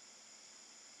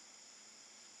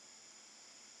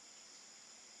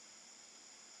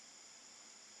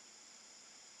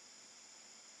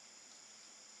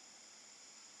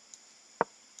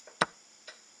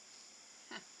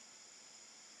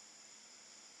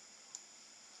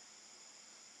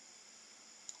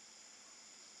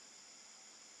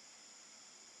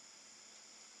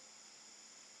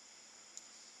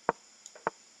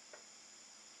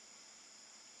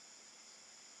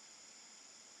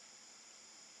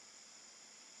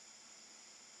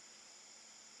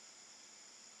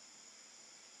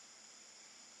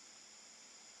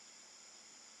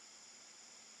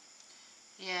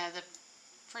 Yeah, the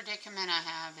predicament I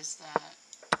have is that,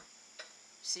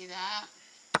 see that?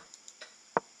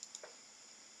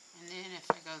 And then if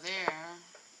I go there,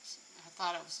 I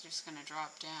thought it was just going to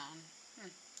drop down.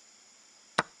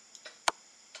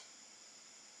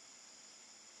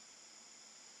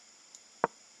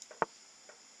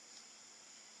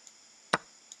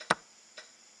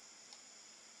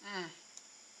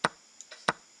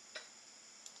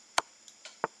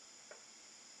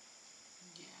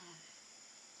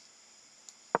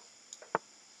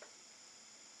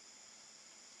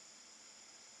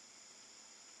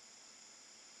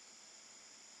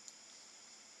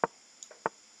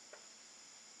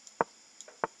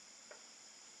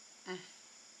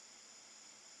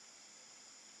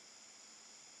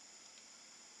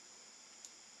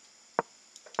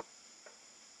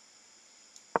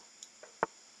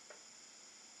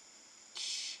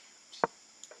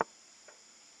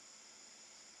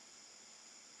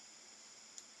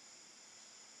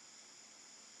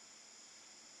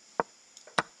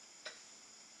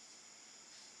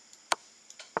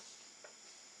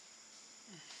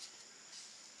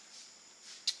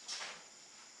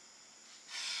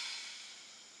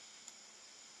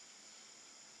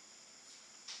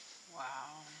 Wow.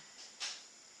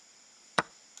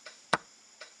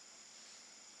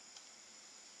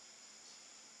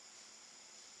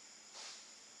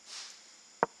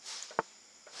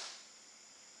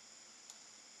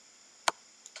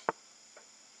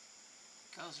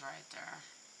 Goes right there.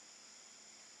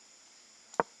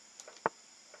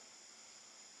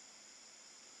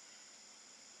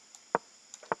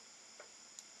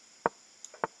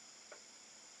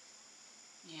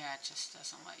 Yeah, it just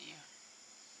doesn't let you.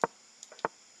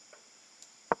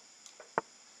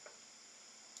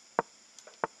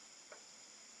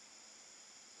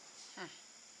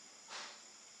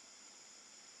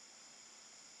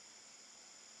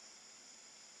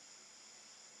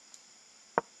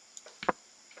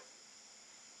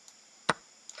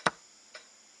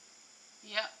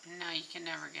 Yep, now you can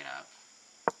never get up.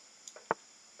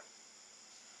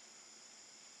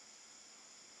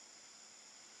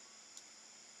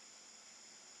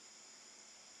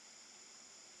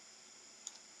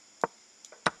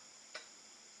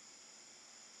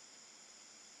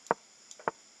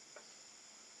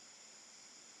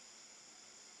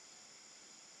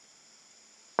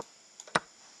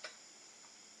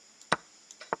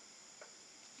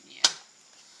 Yeah.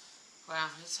 Wow,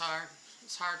 it's hard.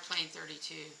 It's hard playing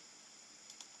 32.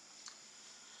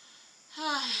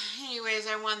 Anyways,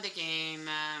 I won the game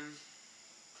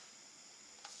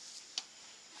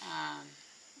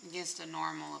against a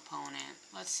normal opponent.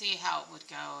 Let's see how it would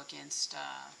go against...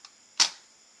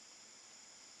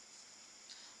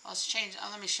 let's change...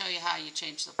 let me show you how you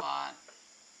change the bot.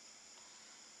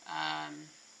 I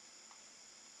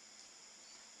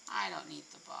don't need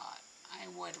the bot. I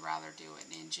would rather do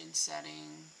an engine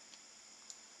setting.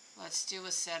 Let's do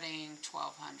a setting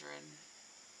 1200.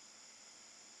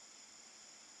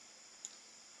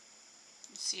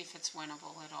 Let's see if it's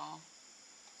winnable at all.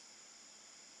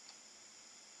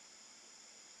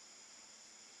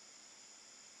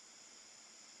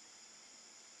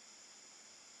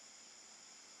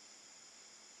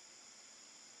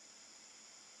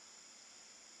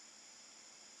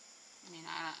 I mean,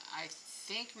 I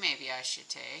think maybe I should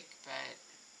take, but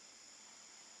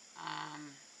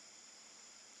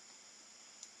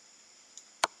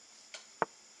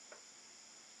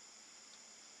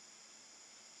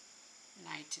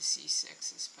knight to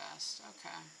c6 is best. Okay.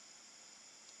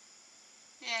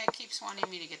 Yeah, it keeps wanting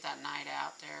me to get that knight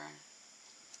out there.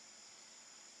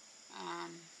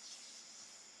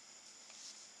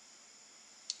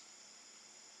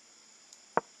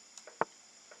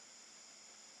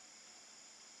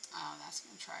 Oh, that's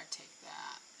going to try to take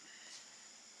that.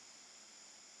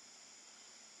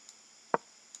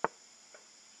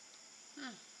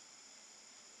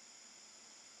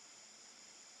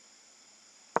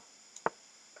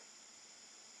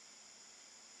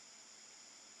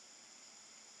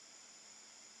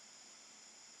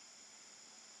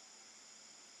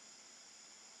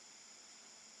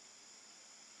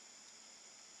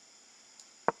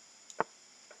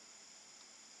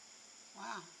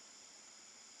 Wow.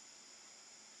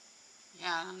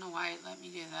 Yeah, I don't know why it let me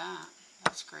do that.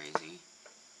 That's crazy.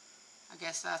 I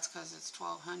guess that's because it's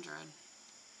 1200.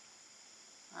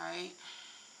 Right?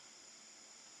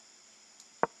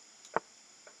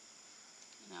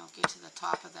 You know, get to the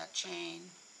top of that chain.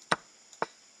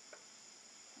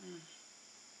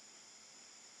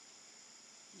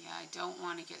 Yeah, I don't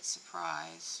want to get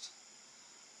surprised.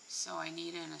 So I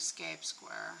need an escape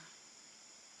square.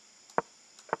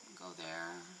 Go there.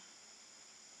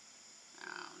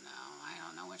 Oh no, I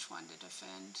don't know which one to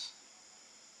defend.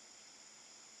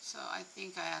 So I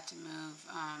think I have to move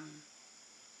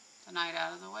the knight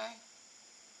out of the way.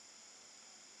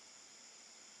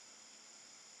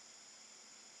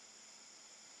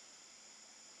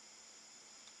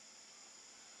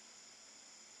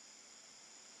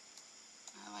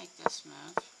 I like this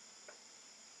move.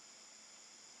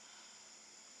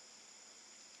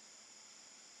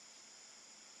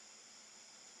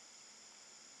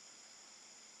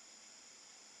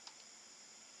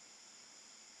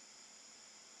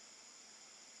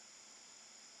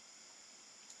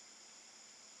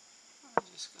 I'll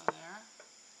just go there.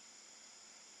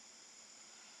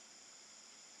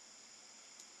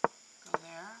 Go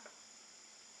there.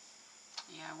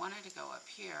 Yeah, I wanted to go up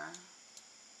here.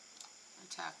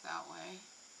 Attack that way.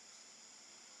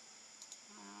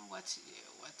 What to do?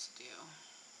 What to do?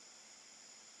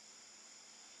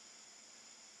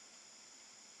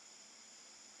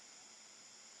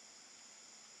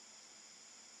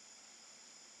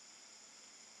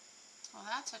 Well,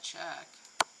 that's a check.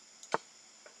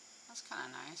 That's kind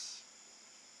of nice.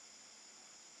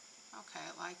 Okay,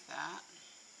 I like that.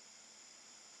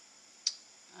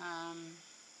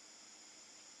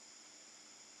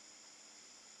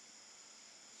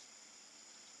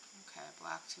 Okay,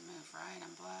 black to move right.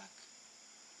 I'm black.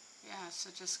 Yeah, so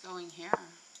just going here.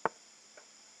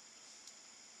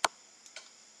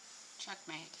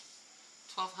 Checkmate.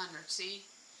 1200. See?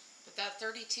 But that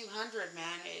 3200,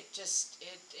 man, it just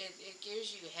it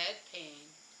gives you head pain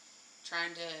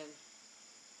trying to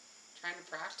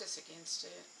practice against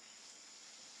it.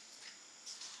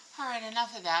 Alright,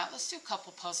 enough of that. Let's do a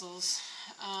couple puzzles.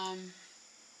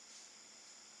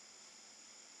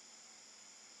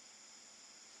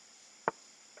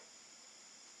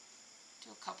 Do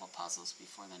a couple puzzles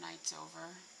before the night's over.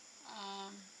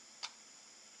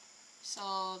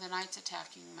 So the knight's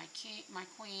attacking my king, my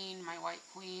queen, my white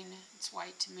queen. It's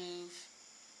white to move.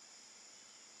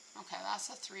 Okay, that's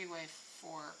a three-way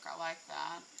fork. I like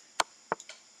that.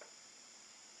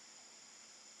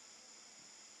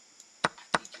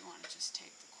 I think you want to just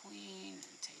take the queen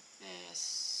and take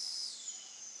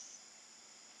this.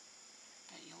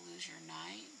 But you'll lose your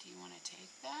knight. Do you want to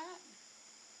take that?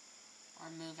 Or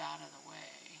move out of the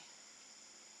way?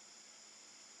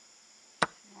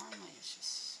 Normally it's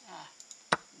just,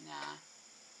 nah.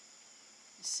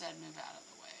 Instead, move out of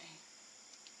the way.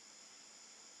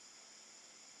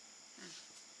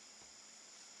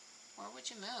 Where would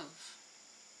you move?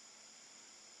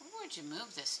 Where would you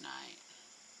move this night?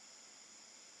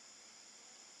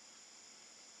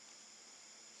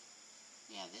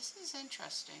 Yeah, this is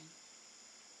interesting.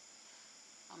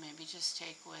 I'll maybe just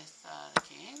take with the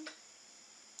king.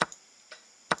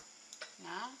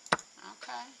 No?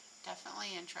 Okay.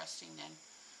 Definitely interesting then.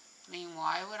 I mean,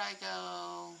 why would I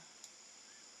go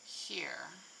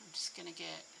here? I'm just going to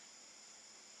get...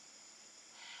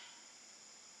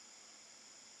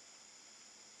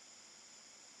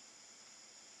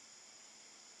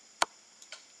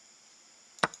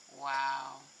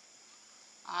 Wow.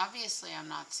 Obviously, I'm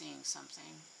not seeing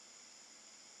something.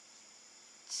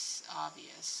 It's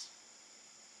obvious.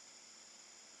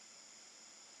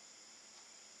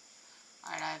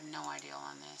 Alright, I have no idea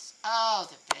on this. Oh,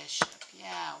 the bishop.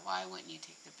 Yeah, why wouldn't you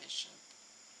take the bishop?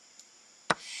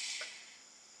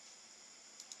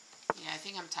 Yeah, I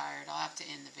think I'm tired. I'll have to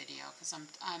end the video because I'm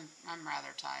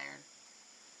rather tired.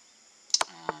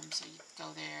 So you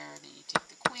go there, then you take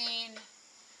the queen,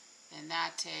 then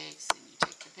that takes, then you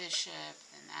take the bishop,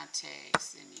 then that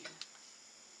takes, then you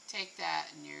take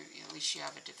that, and at least you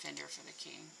have a defender for the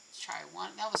king. Let's try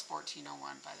one. That was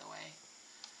 1401, by the way.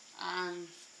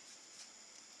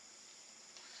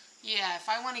 Yeah, if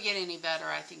I want to get any better,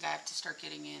 I think I have to start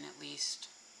getting in at least,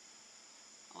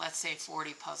 let's say,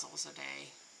 40 puzzles a day.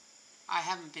 I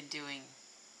haven't been doing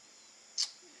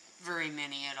very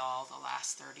many at all the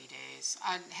last 30 days.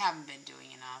 I haven't been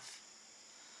doing enough.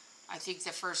 I think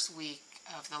the first week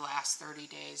of the last 30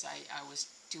 days, I was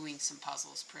doing some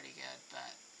puzzles pretty good,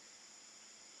 but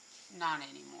not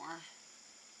anymore.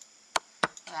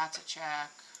 That's a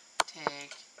check.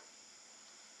 Take.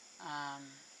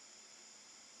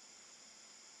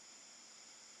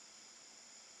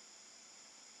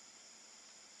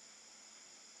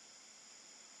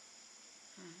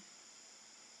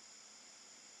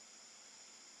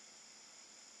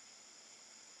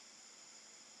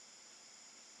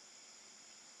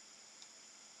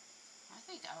 I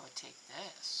think I would take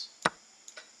this.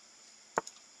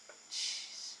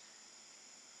 Jeez.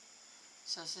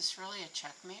 So is this really a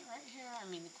checkmate right here? I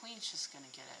mean, the queen's just going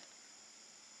to get it.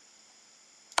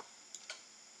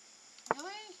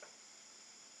 Really?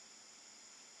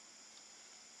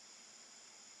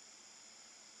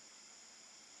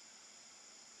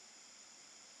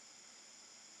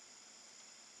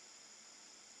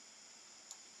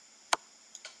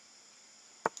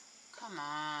 Come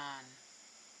on.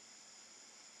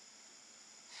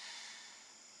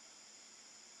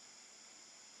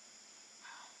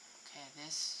 Okay,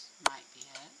 this might be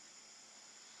it.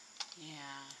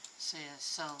 Yeah,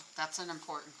 so that's an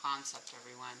important concept,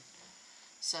 everyone.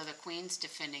 So the queen's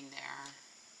defending there.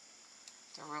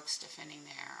 The rook's defending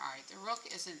there. Alright, the rook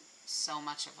isn't so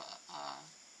much of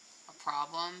a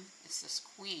problem. It's this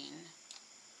queen.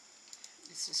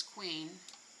 It's this queen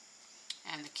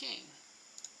and the king.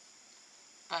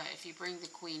 But if you bring the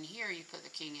queen here, you put the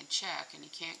king in check, and he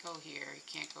can't go here, he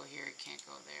can't go here, he can't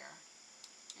go there.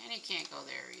 And he can't go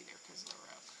there either because of the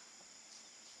rook.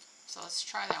 So let's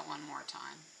try that one more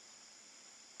time.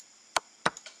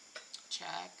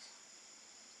 Check.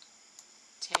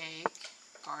 Take.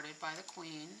 Guarded by the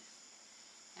queen.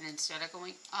 And instead of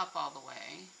going up all the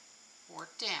way, or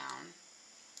down,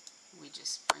 we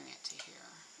just bring it to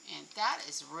here. And that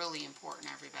is really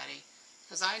important, everybody,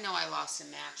 because I know I lost a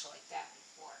match like that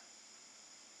before.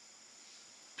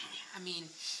 I mean,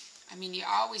 you're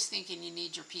always thinking you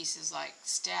need your pieces like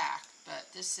stacked,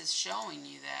 but this is showing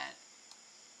you that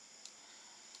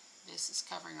this is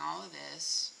covering all of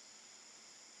this.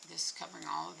 This is covering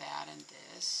all of that, and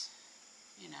this,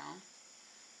 you know.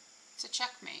 It's a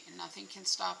checkmate, and nothing can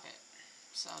stop it.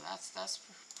 So that's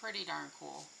pretty darn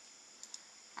cool.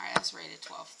 Alright, that's rated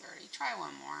 1230. Try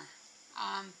one more.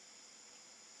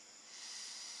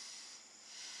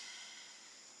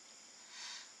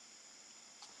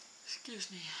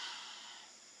 Excuse me.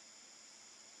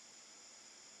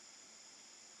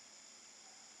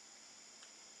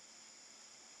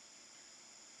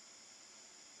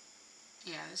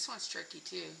 Yeah, this one's tricky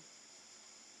too.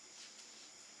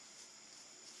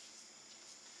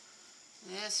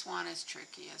 This one is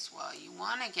tricky as well. You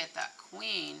want to get that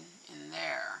queen in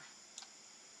there.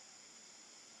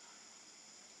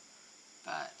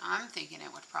 But I'm thinking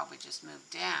it would probably just move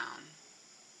down.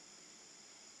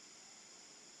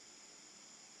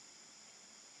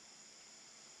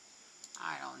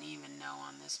 I don't even know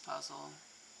on this puzzle.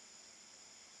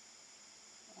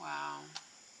 Wow.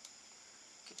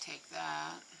 Could take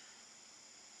that.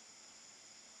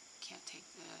 Can't take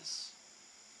this.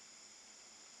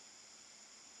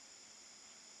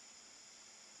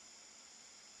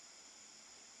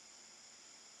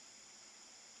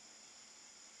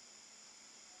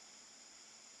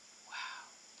 Wow.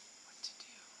 What to do?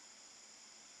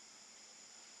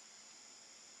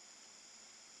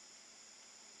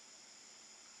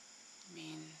 I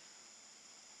mean,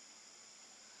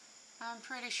 I'm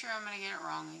pretty sure I'm going to get it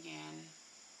wrong again.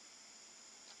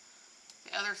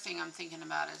 The other thing I'm thinking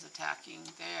about is attacking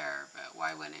there, but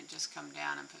why wouldn't it just come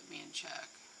down and put me in check?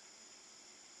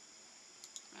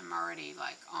 I'm already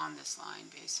like on this line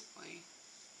basically.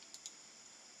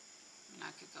 I mean,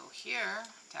 I could go here,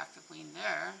 attack the queen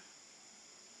there.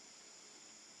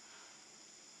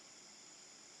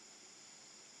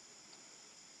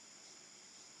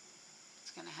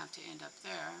 It's going to have to end up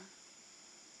there.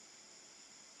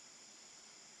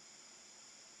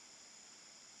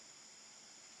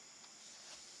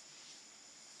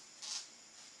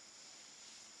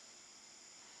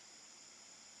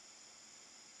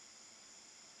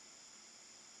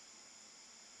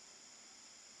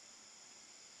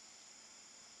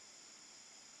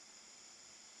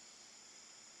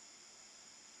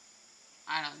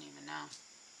 I don't even know.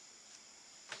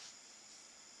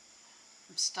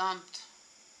 I'm stumped.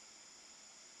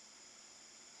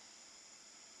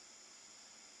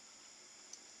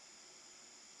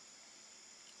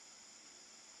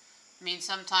 I mean,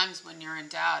 sometimes when you're in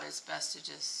doubt, it's best to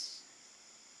just,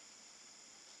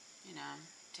 you know,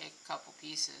 take a couple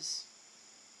pieces.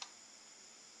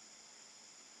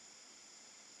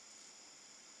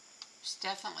 There's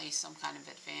definitely some kind of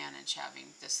advantage having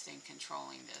this thing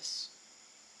controlling this.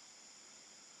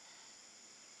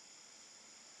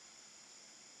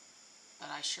 But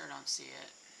I sure don't see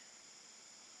it.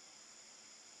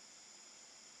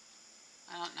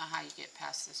 I don't know how you get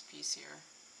past this piece here,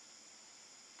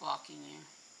 blocking you.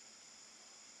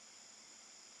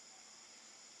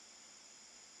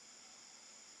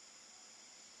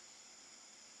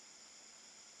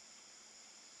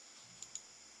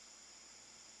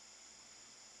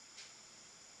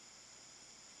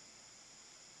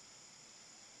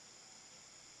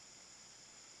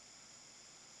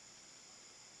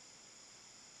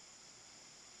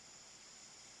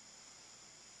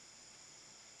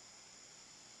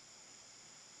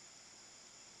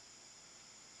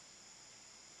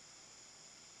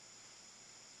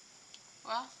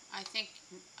 Well, I think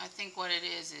what it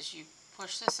is you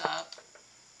push this up,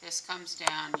 this comes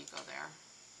down, you go there.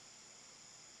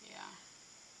 Yeah.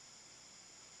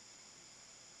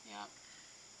 Yep.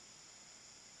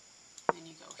 Then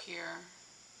you go here.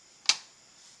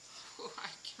 Ooh,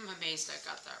 I'm amazed I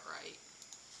got that right.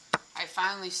 I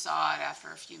finally saw it after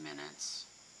a few minutes.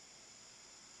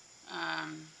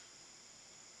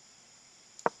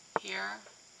 Here,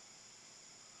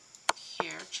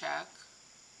 check.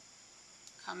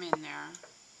 Come in there.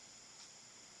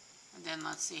 And then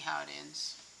let's see how it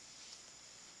ends.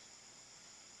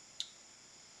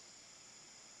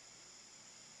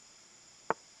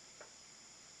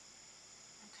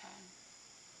 Okay.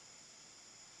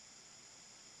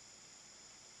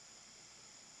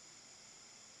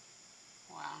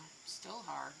 Wow, still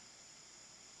hard.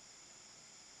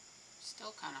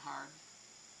 Still kind of hard.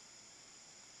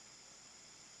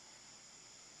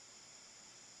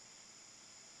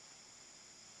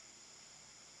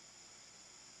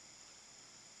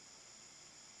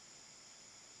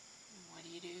 What do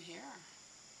you do here?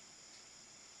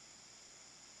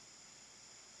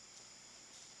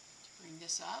 Bring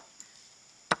this up.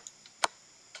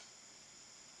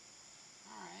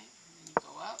 Alright, and then you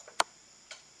go up.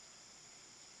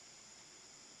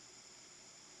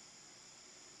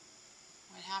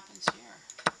 What happens here?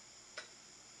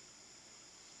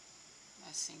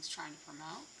 This thing's trying to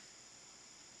promote.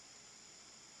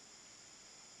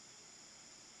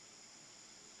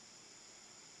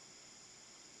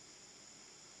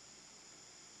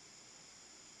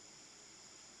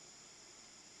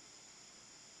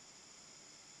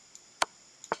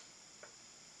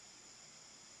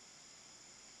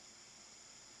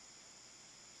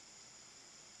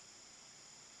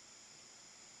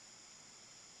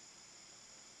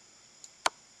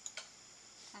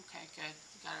 good.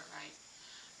 You got it right.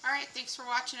 All right, thanks for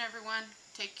watching, everyone.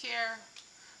 Take care.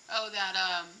 Oh, that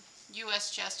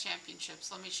U.S. Chess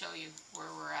Championships. Let me show you where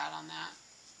we're at on that.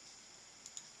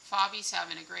 Fabi's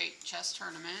having a great chess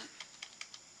tournament.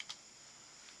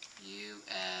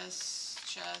 U.S.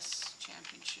 Chess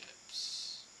Championships.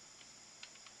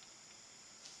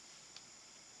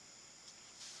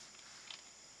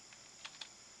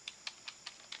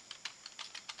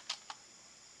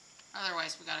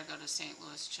 Otherwise, we got to go to St.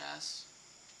 Louis Chess.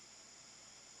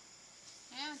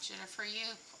 Yeah, Jennifer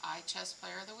Yu, I Chess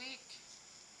Player of the Week.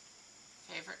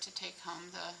 Favorite to take home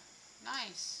the...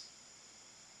 Nice.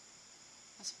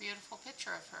 That's a beautiful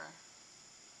picture of her.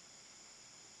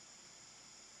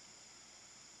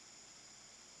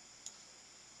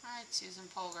 Alright, Susan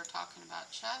Polgar talking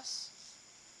about chess.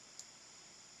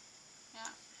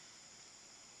 Yeah.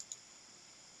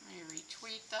 Let me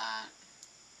retweet that.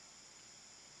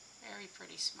 Very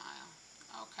pretty smile.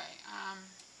 Okay,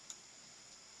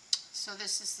 so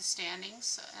this is the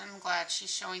standings. I'm glad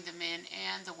she's showing the men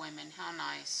and the women. How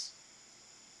nice.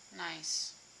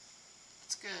 Nice.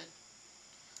 It's good.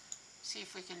 See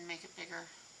if we can make it bigger.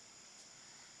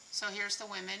 So here's the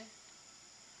women.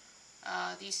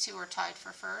 These two are tied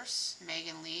for first.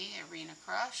 Megan Lee, Irina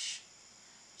Krush.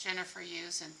 Jennifer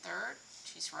Yu's in third.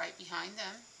 She's right behind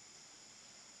them.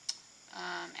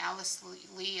 Alice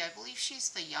Lee, I believe she's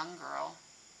the young girl.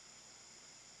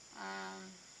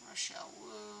 Rochelle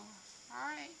Wu.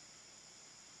 Alright.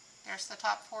 There's the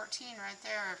top 14 right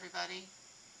there, everybody.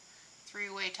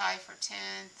 Three-way tie for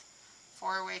 10th.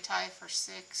 Four-way tie for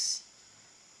 6th.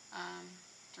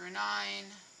 Through 9.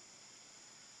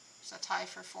 There's a tie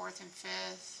for 4th and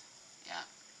 5th. Yeah,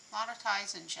 a lot of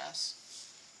ties in chess.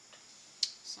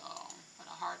 So, put a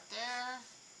heart there.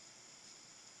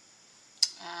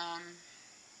 I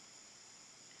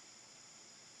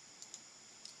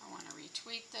want to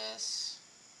retweet this.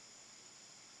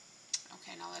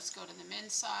 Okay, now let's go to the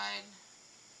men's side.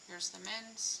 Here's the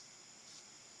men's.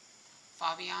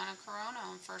 Fabiano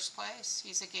Caruana in first place.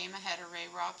 He's a game ahead of Ray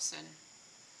Robson.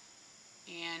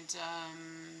 And,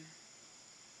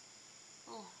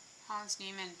 Hans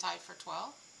Niemann tied for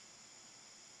 12.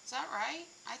 Is that right?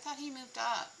 I thought he moved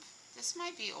up. This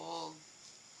might be old.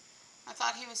 I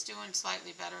thought he was doing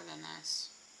slightly better than this.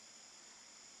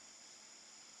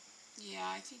 Yeah,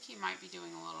 I think he might be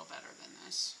doing a little better than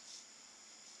this.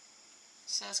 It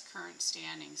says current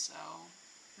standing, so...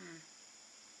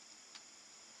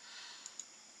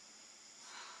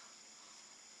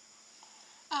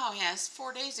 Oh, yes,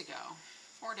 4 days ago.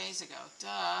 4 days ago.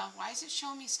 Duh. Why is it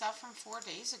showing me stuff from 4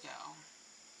 days ago?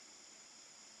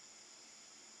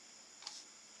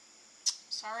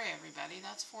 Sorry, everybody.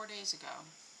 That's 4 days ago.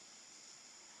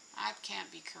 That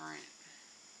can't be current.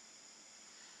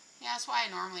 Yeah, that's why I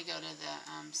normally go to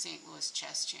the St. Louis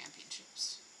Chess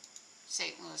Championships.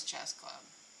 St. Louis Chess Club.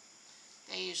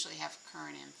 They usually have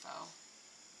current info.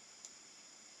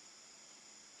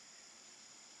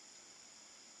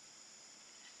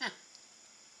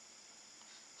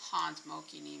 Hans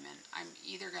Moki Niemann. I'm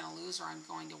either going to lose or I'm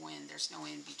going to win. There's no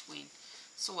in between.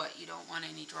 So what, you don't want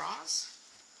any draws?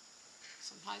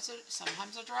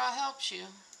 Sometimes a draw helps you,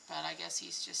 but I guess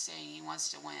he's just saying he wants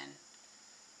to win.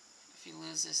 If he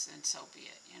loses, then so be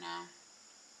it, you know?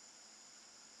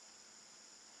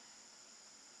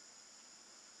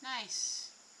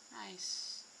 Nice.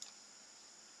 Nice.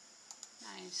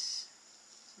 Nice.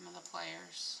 Some of the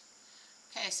players.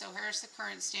 Okay, so here's the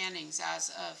current standings as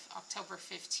of October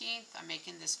 15th. I'm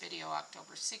making this video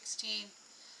October 16th.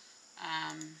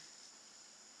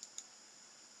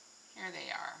 Here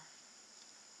they are.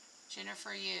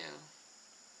 Jennifer Yu.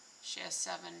 She has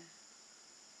 7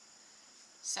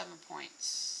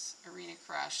 points. Irina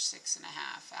Krush, 6.5.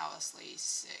 Alice Lee,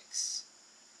 6.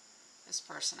 This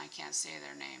person, I can't say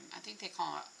their name. I think they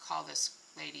call this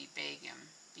lady Begum.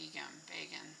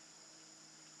 Begum.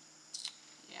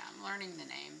 Yeah, I'm learning the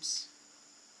names.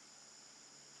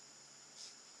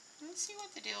 Let's see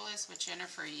what the deal is with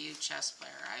Jennifer Yu, chess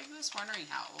player. I was wondering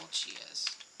how old she is.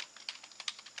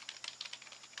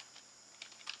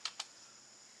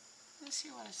 Let's see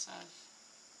what it says.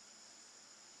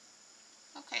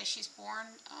 Okay, she's born,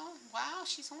 oh wow,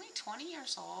 she's only 20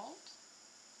 years old.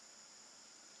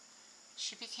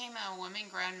 She became a women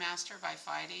grandmaster by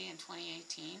FIDE in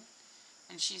 2018.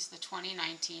 And she's the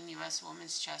 2019 U.S.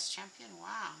 Women's Chess Champion.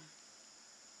 Wow.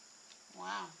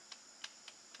 Wow.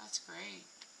 That's great.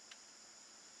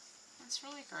 That's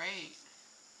really great.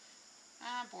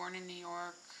 Born in New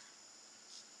York.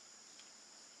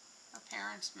 Her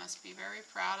parents must be very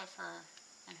proud of her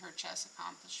and her chess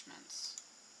accomplishments.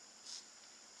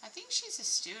 I think she's a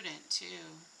student,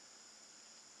 too.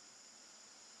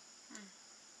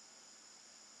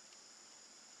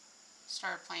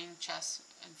 Started playing chess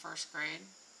in first grade.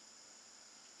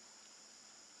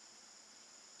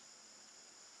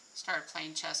 Started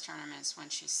playing chess tournaments when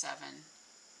she's 7.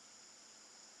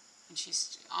 And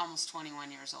she's almost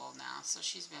 21 years old now. So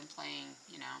she's been playing,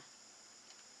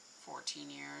 14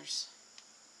 years.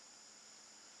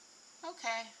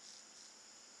 Okay.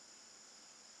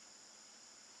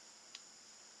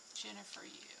 Jennifer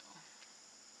Yu.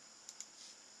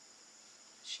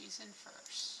 She's in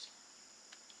first.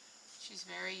 She's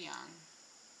very young.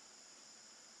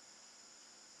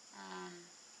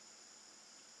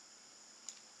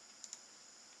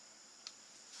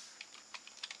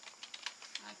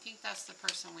 I think that's the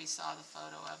person we saw the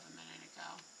photo of a minute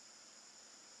ago.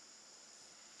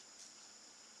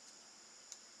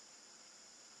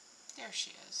 There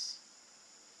she is.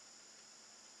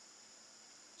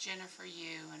 Jennifer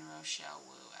Yu and Rochelle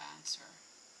Wu answer.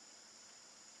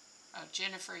 Oh,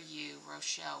 Jennifer Yu,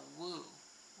 Rochelle Wu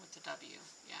with the W.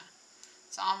 Yeah.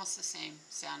 It's almost the same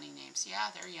sounding names.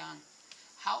 Yeah, they're young.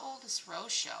 How old is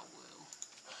Rochelle Wu?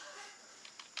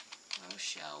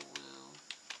 Rochelle Wu,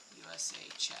 USA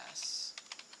Chess.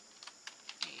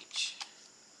 H.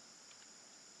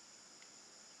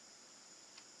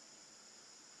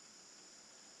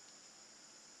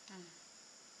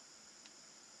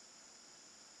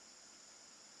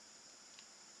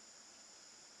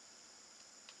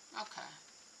 Okay.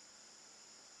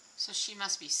 So she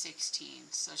must be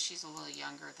 16, so she's a little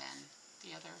younger than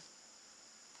the other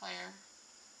player.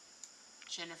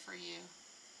 Jennifer Yu.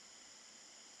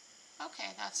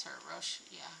 Okay, that's her.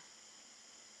 Yeah.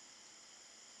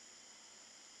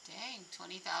 Dang,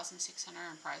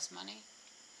 $20,600 in prize money.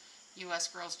 U.S.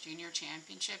 Girls Junior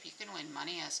Championship. You can win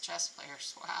money as chess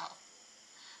players. Wow.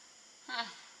 Huh.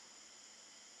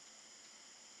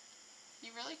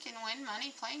 You really can win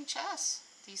money playing chess.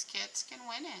 These kids can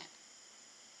win it.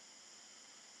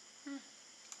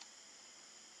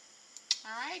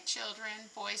 Alright, children,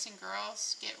 boys and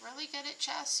girls, get really good at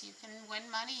chess. You can win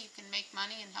money, you can make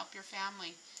money and help your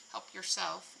family, help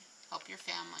yourself, help your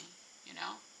family,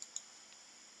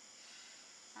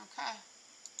 Okay.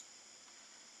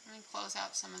 Let me close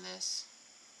out some of this.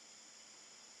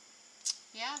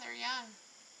 Yeah, they're young.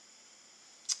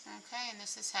 Okay, and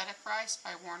this is Head of Christ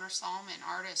by Warner Sallman,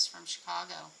 artist from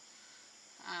Chicago.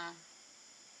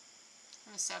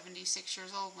 He was 76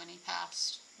 years old when he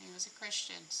passed. He was a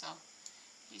Christian, so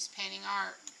he's painting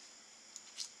art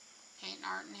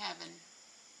in heaven.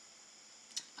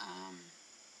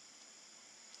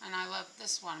 And I love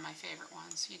this one, my favorite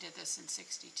ones. He did this in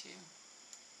 '62.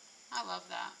 I love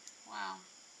that. Wow.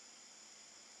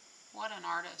 What an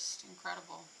artist.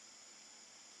 Incredible.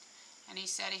 And he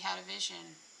said he had a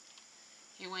vision.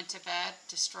 He went to bed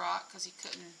distraught because he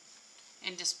couldn't,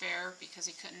 in despair because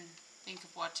he couldn't think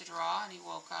of what to draw, and he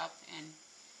woke up and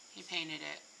he painted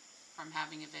it from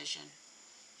having a vision.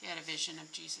 He had a vision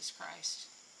of Jesus Christ.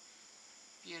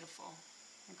 Beautiful.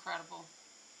 Incredible.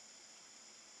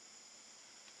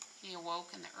 He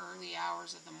awoke in the early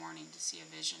hours of the morning to see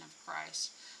a vision of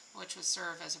Christ, which would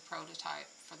serve as a prototype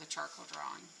for the charcoal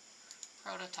drawing.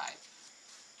 Prototype.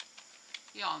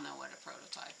 You all know what a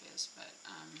prototype is, but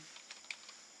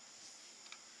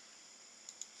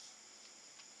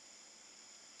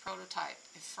prototype,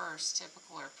 a first,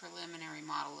 typical, or preliminary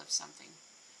model of something,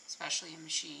 especially a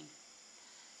machine.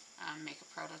 Make a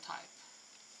prototype,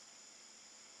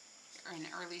 or an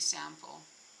early sample.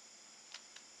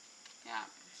 Yeah.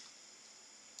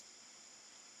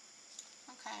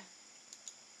 Okay.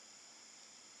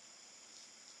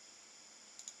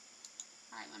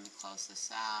 Alright, let me close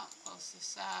this out, close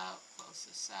this out, close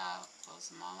this out, close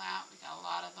them all out. We got a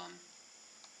lot of them.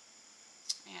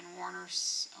 And Warner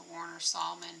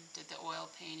Sallman did the oil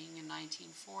painting in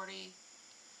 1940.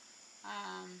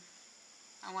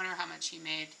 I wonder how much he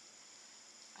made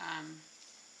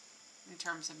in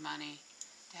terms of money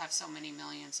to have so many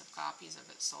millions of copies of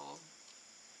it sold.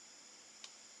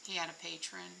 He had a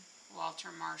patron,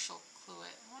 Walter Marshall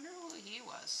Cluett. I wonder who he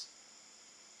was.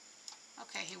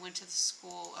 Okay, he went to the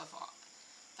School of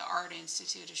the Art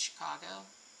Institute of Chicago.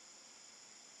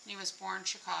 He was born in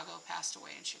Chicago, passed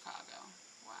away in Chicago.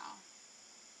 Wow.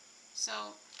 So,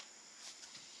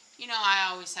 I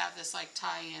always have this like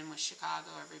tie-in with Chicago,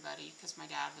 everybody, because my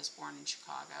dad was born in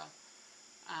Chicago.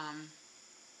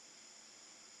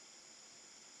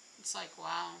 It's like,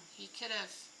 wow, he could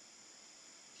have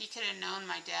known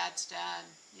my dad's dad,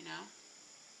 He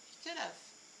could have.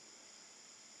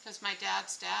 Because my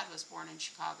dad's dad was born in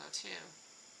Chicago too.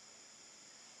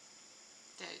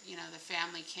 The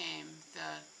family came,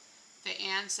 the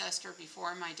ancestor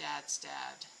before my dad's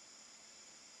dad,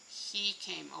 he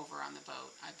came over on the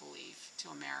boat, I believe, to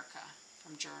America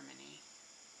from Germany.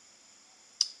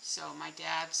 So my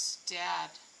dad's dad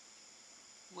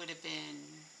would have been,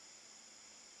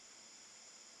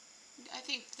 I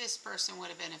think this person would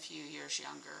have been a few years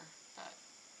younger, but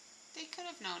they could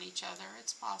have known each other.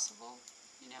 It's possible.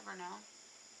 You never know.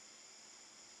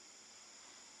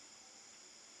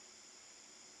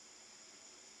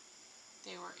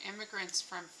 They were immigrants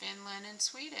from Finland and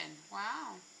Sweden.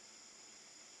 Wow.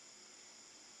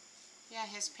 Yeah,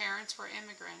 his parents were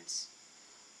immigrants.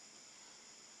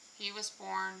 He was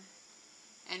born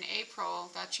in April.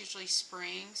 That's usually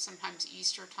spring, sometimes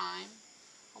Easter time.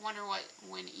 I wonder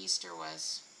when Easter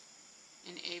was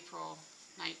in April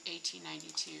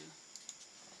 1892.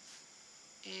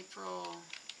 April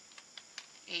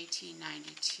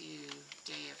 1892,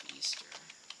 day of Easter.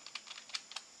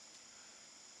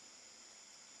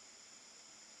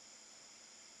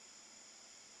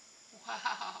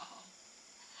 Wow,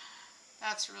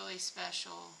 that's really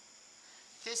special.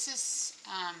 This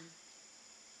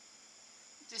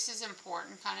is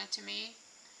important kind of to me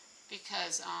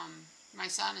because my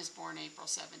son is born April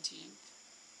 17th.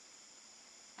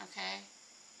 Okay?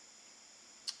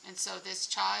 And so this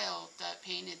child that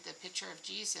painted the picture of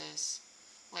Jesus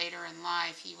later in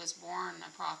life, he was born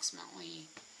approximately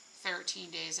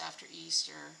 13 days after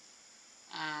Easter.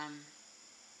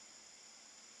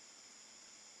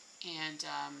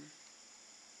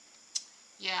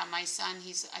 Yeah, my son,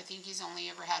 I think he's only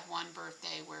ever had one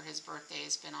birthday where his birthday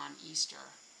has been on Easter.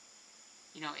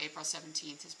 You know, April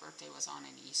 17th, his birthday was on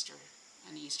an Easter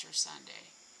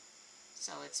Sunday.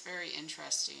 So it's very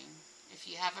interesting if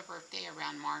you have a birthday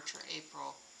around March or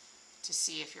April to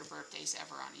see if your birthday's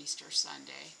ever on Easter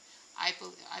Sunday. I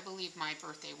believe my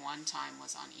birthday one time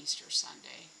was on Easter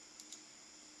Sunday.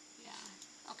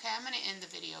 Yeah. Okay, I'm going to end the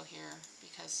video here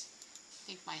because I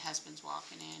think my husband's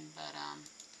walking in, but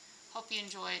hope you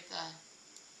enjoyed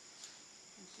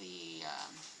the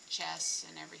chess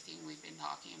and everything we've been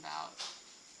talking about.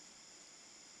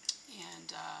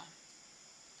 And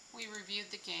we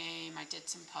reviewed the game. I did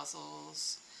some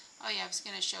puzzles. Oh yeah, I was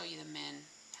going to show you the men,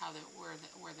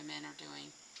 where the men are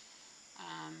doing.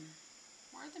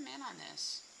 Where are the men on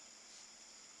this?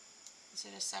 Is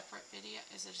it a separate video?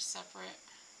 Is it a separate?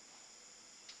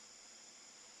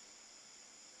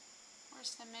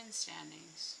 Where's the men's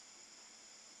standings?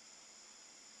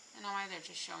 I know why they're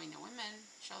just showing the women.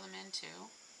 Show the men too.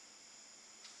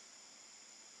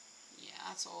 Yeah,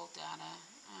 that's old data.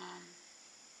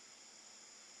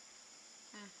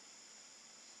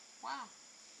 Wow.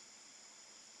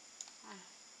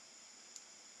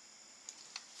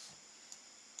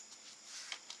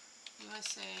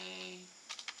 USA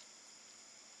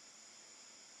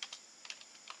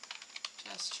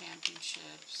Chess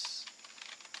Championships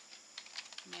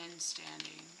men's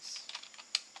standings.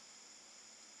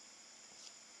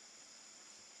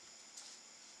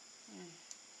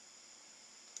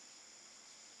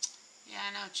 Yeah,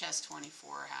 I know Chess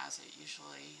 24 has it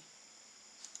usually.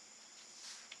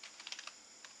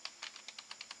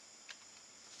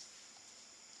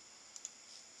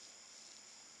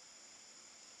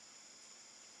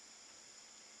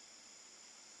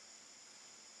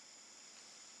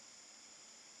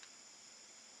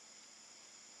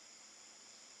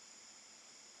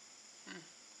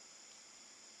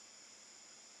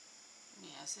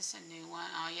 Yeah, is this a new one?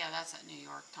 Oh yeah, that's a New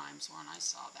York Times one. I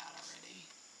saw that already.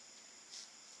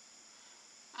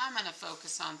 I'm going to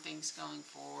focus on things going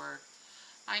forward.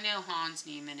 I know Hans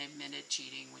Niemann admitted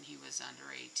cheating when he was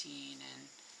under 18, and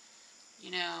you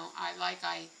know, like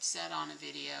I said on a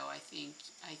video, I think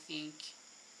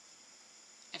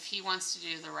if he wants to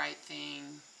do the right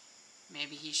thing,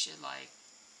 maybe he should like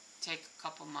take a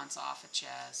couple months off of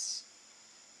chess,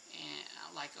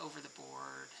 and like over the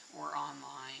board or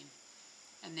online,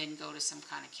 and then go to some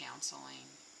kind of counseling,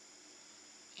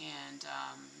 and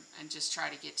just try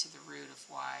to get to the root of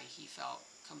why he felt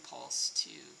compulsed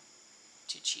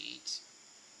to cheat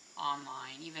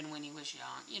online, even when he was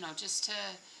young. You know, just to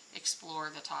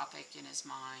explore the topic in his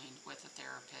mind with a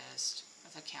therapist,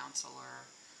 with a counselor,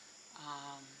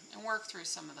 and work through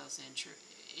some of those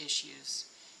issues.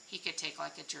 He could take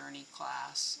like a journey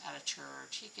class at a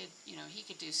church. He could, you know, he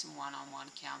could do some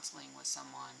one-on-one counseling with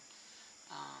someone.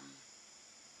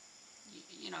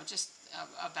 You know, just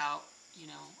about, you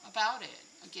know, about it,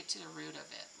 get to the root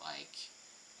of it, like,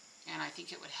 and I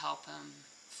think it would help him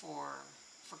for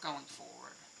going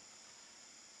forward.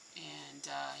 And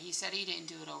he said he didn't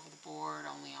do it over the board,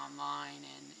 only online,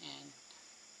 and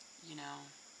you know,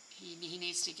 he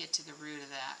needs to get to the root of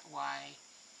that, why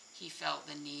he felt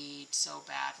the need so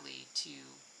badly to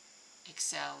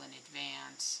excel and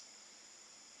advance,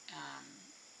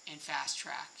 and fast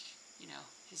track, you know,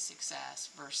 his success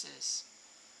versus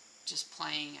just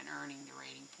playing and earning the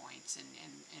rating points and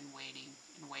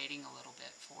waiting a little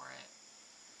bit for it.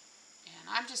 And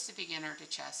I'm just a beginner to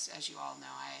chess, as you all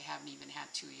know. I haven't even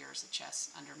had 2 years of chess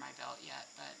under my belt yet,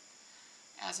 but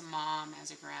as a mom, as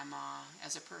a grandma,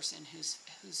 as a person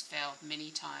who's failed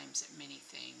many times at many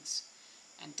things,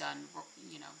 and done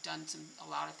a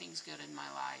lot of things good in my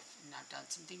life, and I've done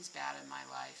some things bad in my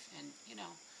life, and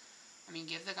I mean,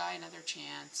 give the guy another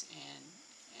chance,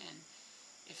 and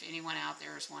if anyone out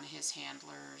there is one of his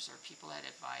handlers or people that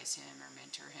advise him or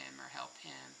mentor him or help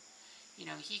him,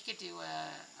 he could do a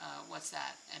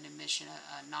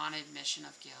non-admission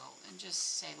of guilt, and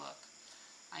just say, look,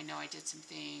 I know I did some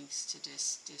things to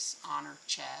dishonor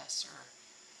chess or,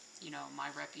 my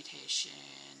reputation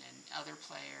and other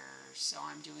players, so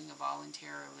I'm doing it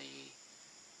voluntarily.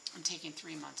 I'm taking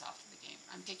 3 months off of the game.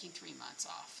 I'm taking 3 months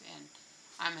off, and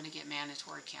I'm going to get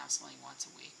mandatory counseling once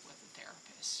a week with a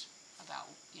therapist about,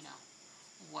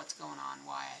 what's going on,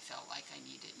 why I felt like I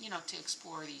needed, to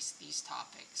explore these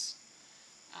topics.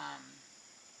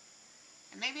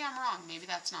 And maybe I'm wrong. Maybe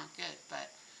that's not good,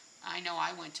 but I know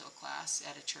I went to a class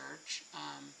at a church,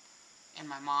 and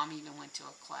my mom even went to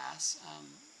a class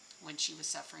when she was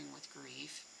suffering with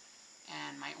grief,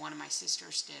 and one of my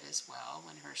sisters did as well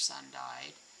when her son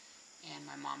died, and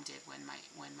my mom did when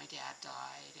my dad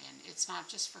died. And it's not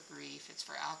just for grief; it's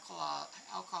for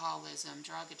alcoholism,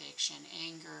 drug addiction,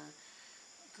 anger,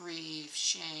 grief,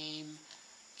 shame,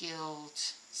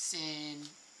 guilt, sin.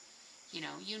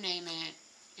 You name it.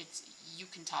 You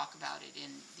can talk about it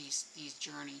in these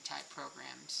journey type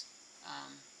programs.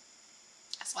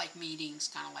 It's like meetings,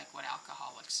 kind of like what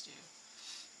alcoholics do.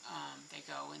 They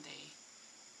go and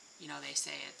they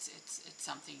say it's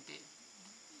something that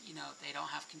they don't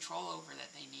have control over,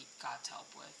 that they need God's help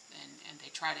with, and they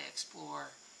try to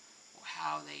explore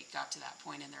how they got to that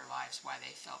point in their lives, why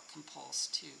they felt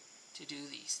compulsed to do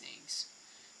these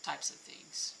types of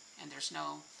things. And there's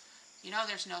no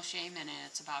shame in it.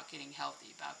 It's about getting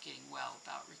healthy, about getting well,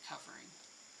 about recovering.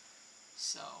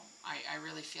 So I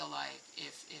really feel like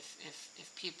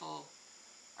if people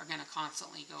are going to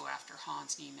constantly go after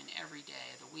Hans Niemann every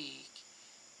day of the week,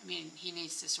 I mean, he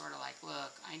needs to sort of like,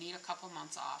 look, I need a couple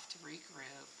months off to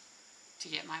regroup, to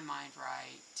get my mind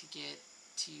right, to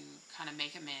kind of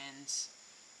make amends,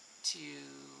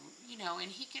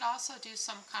 and he could also do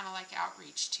some kind of like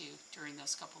outreach too during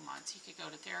those couple months. He could go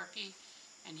to therapy,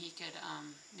 and he could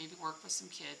maybe work with some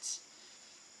kids,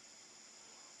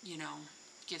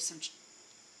 give some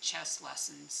chess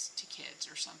lessons to kids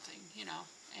or something,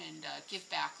 and give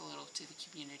back a little to the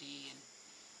community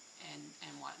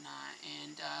and whatnot,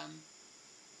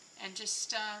 and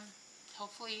just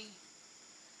hopefully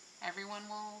everyone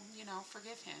will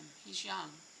forgive him. He's young,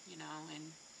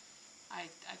 and I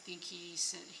think he's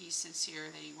sincere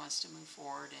that he wants to move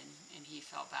forward, and he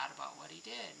felt bad about what he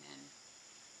did, and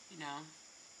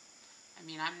I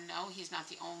mean, I know he's not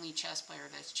the only chess player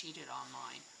that's cheated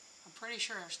online. I'm pretty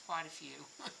sure there's quite a few.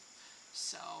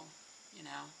 So,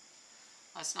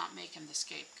 let's not make him the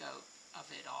scapegoat of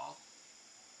it all.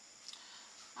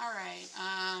 All right.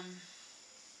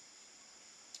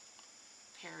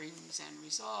 Pairings and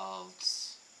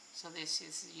results. So this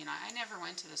is, I never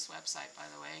went to this website, by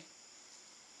the way.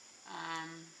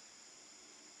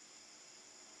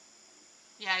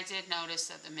 Yeah, I did notice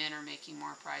that the men are making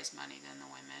more prize money than the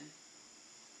women.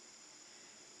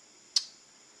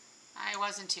 I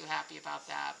wasn't too happy about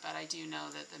that, but I do know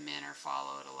that the men are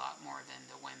followed a lot more than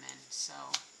the women, so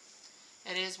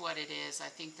it is what it is. I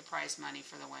think the prize money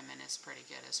for the women is pretty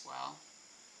good as well.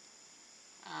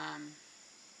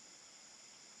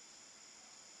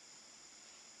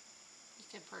 You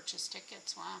can purchase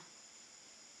tickets. Wow.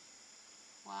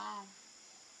 Wow.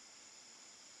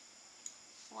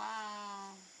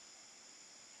 Wow.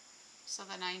 So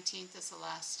the 19th is the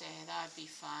last day. That would be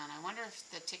fun. I wonder if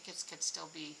the tickets could still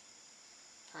be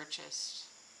purchased.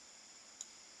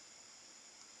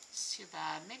 It's too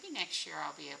bad. Maybe next year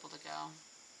I'll be able to go.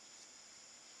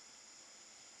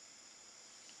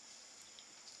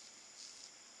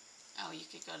 Oh, you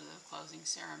could go to the closing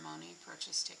ceremony,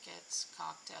 purchase tickets,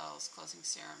 cocktails, closing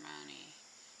ceremony.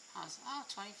 Oh,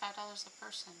 $25 a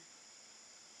person.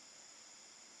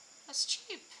 That's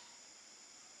cheap.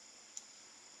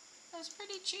 That's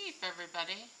pretty cheap,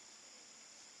 everybody.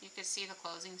 You could see the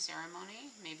closing ceremony,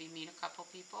 maybe meet a couple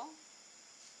people.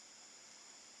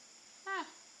 Huh.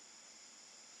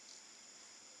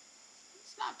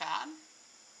 It's not bad.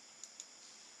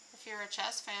 If you're a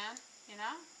chess fan,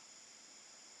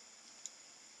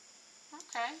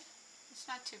 Okay, it's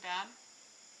not too bad.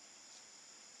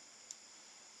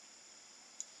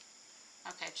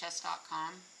 Okay,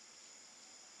 chess.com.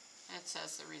 It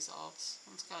says the results.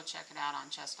 Let's go check it out on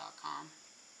chess.com.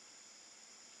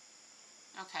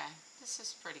 Okay, this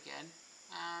is pretty good.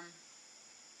 I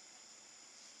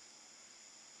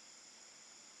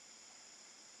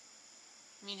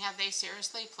mean, have they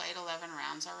seriously played 11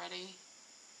 rounds already?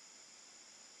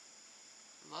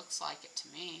 Looks like it to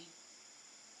me.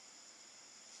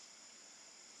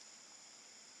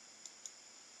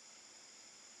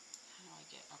 How do I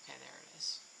get, okay, there it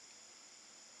is.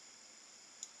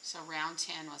 So round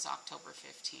 10 was October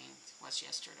 15th, was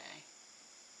yesterday.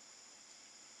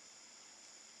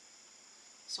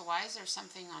 So why is there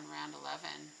something on round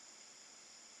 11?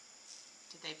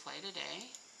 Did they play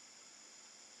today?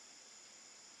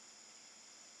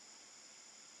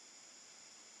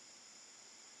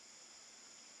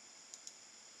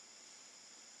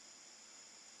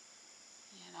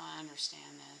 Yeah, I don't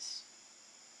understand this.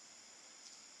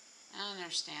 I don't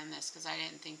understand this because I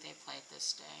didn't think they played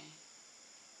this day.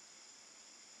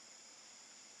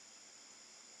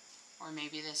 Or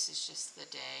maybe this is just the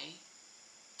day.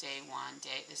 Day 1,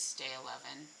 this is day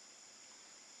 11.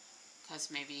 Because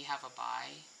maybe you have a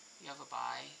bye. You have a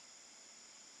bye.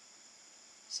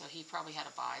 So he probably had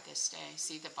a bye this day.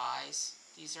 See the byes?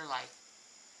 These are like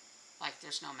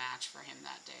there's no match for him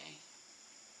that day.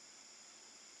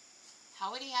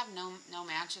 How would he have no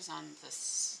matches on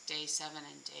this day 7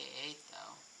 and day 8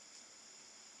 though?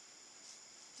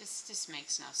 This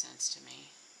makes no sense to me.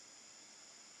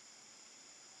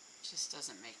 Just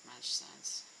doesn't make much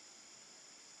sense.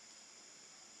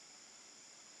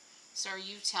 So are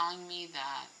you telling me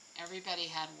that everybody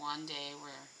had one day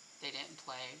where they didn't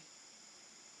play?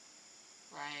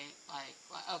 Right? Like,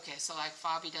 okay, so like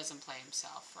Fabi doesn't play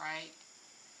himself, right?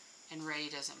 And Ray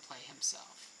doesn't play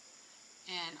himself.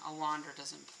 And Awander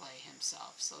doesn't play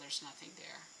himself, so there's nothing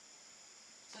there.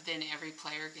 But then every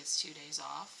player gets 2 days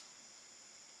off.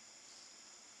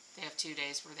 They have 2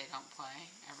 days where they don't play,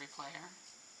 every player.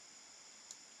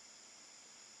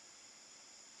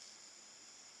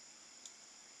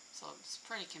 So it's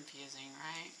pretty confusing,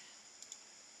 right?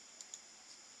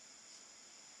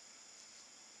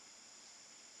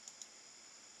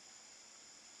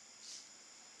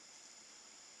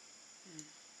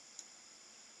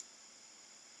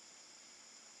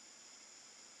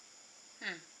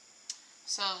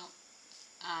 So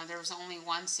there was only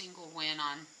one single win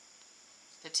on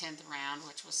the 10th round,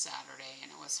 which was Saturday,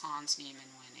 and it was Hans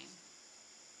Niemann winning.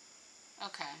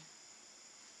 Okay.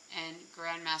 And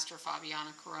Grandmaster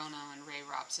Fabiano Corona and Ray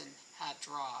Robson had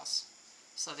draws,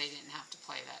 so they didn't have to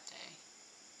play that day.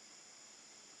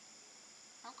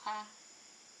 Okay.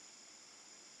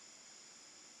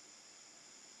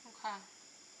 Okay.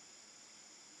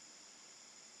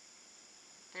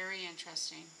 Very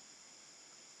interesting.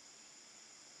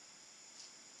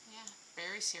 Yeah,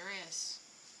 very serious.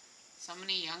 So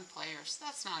many young players.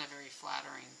 That's not a very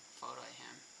flattering photo of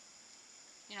him.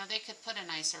 You know, they could put a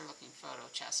nicer looking photo,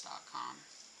 chess.com.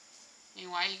 I mean,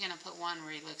 why are you going to put one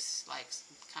where he looks like,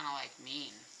 kind of like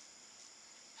mean?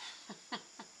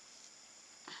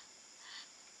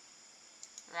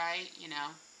 Right? You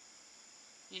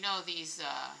know these,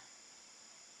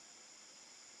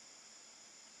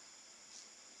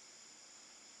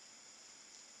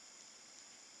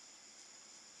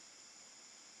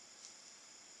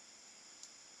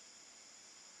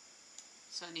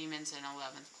 so Niemann's in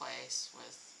 11th place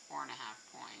with 4.5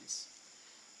 points.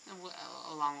 And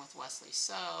along with Wesley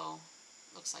So.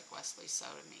 Looks like Wesley So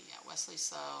to me. Yeah, Wesley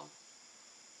So.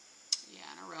 Yeah,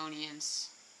 and Aronians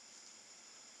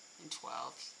in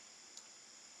 12th.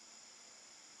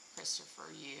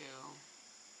 Christopher Yu.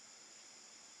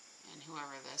 And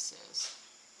whoever this is.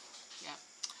 Yep.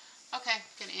 Okay,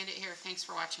 gonna end it here. Thanks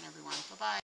for watching, everyone. Bye-bye.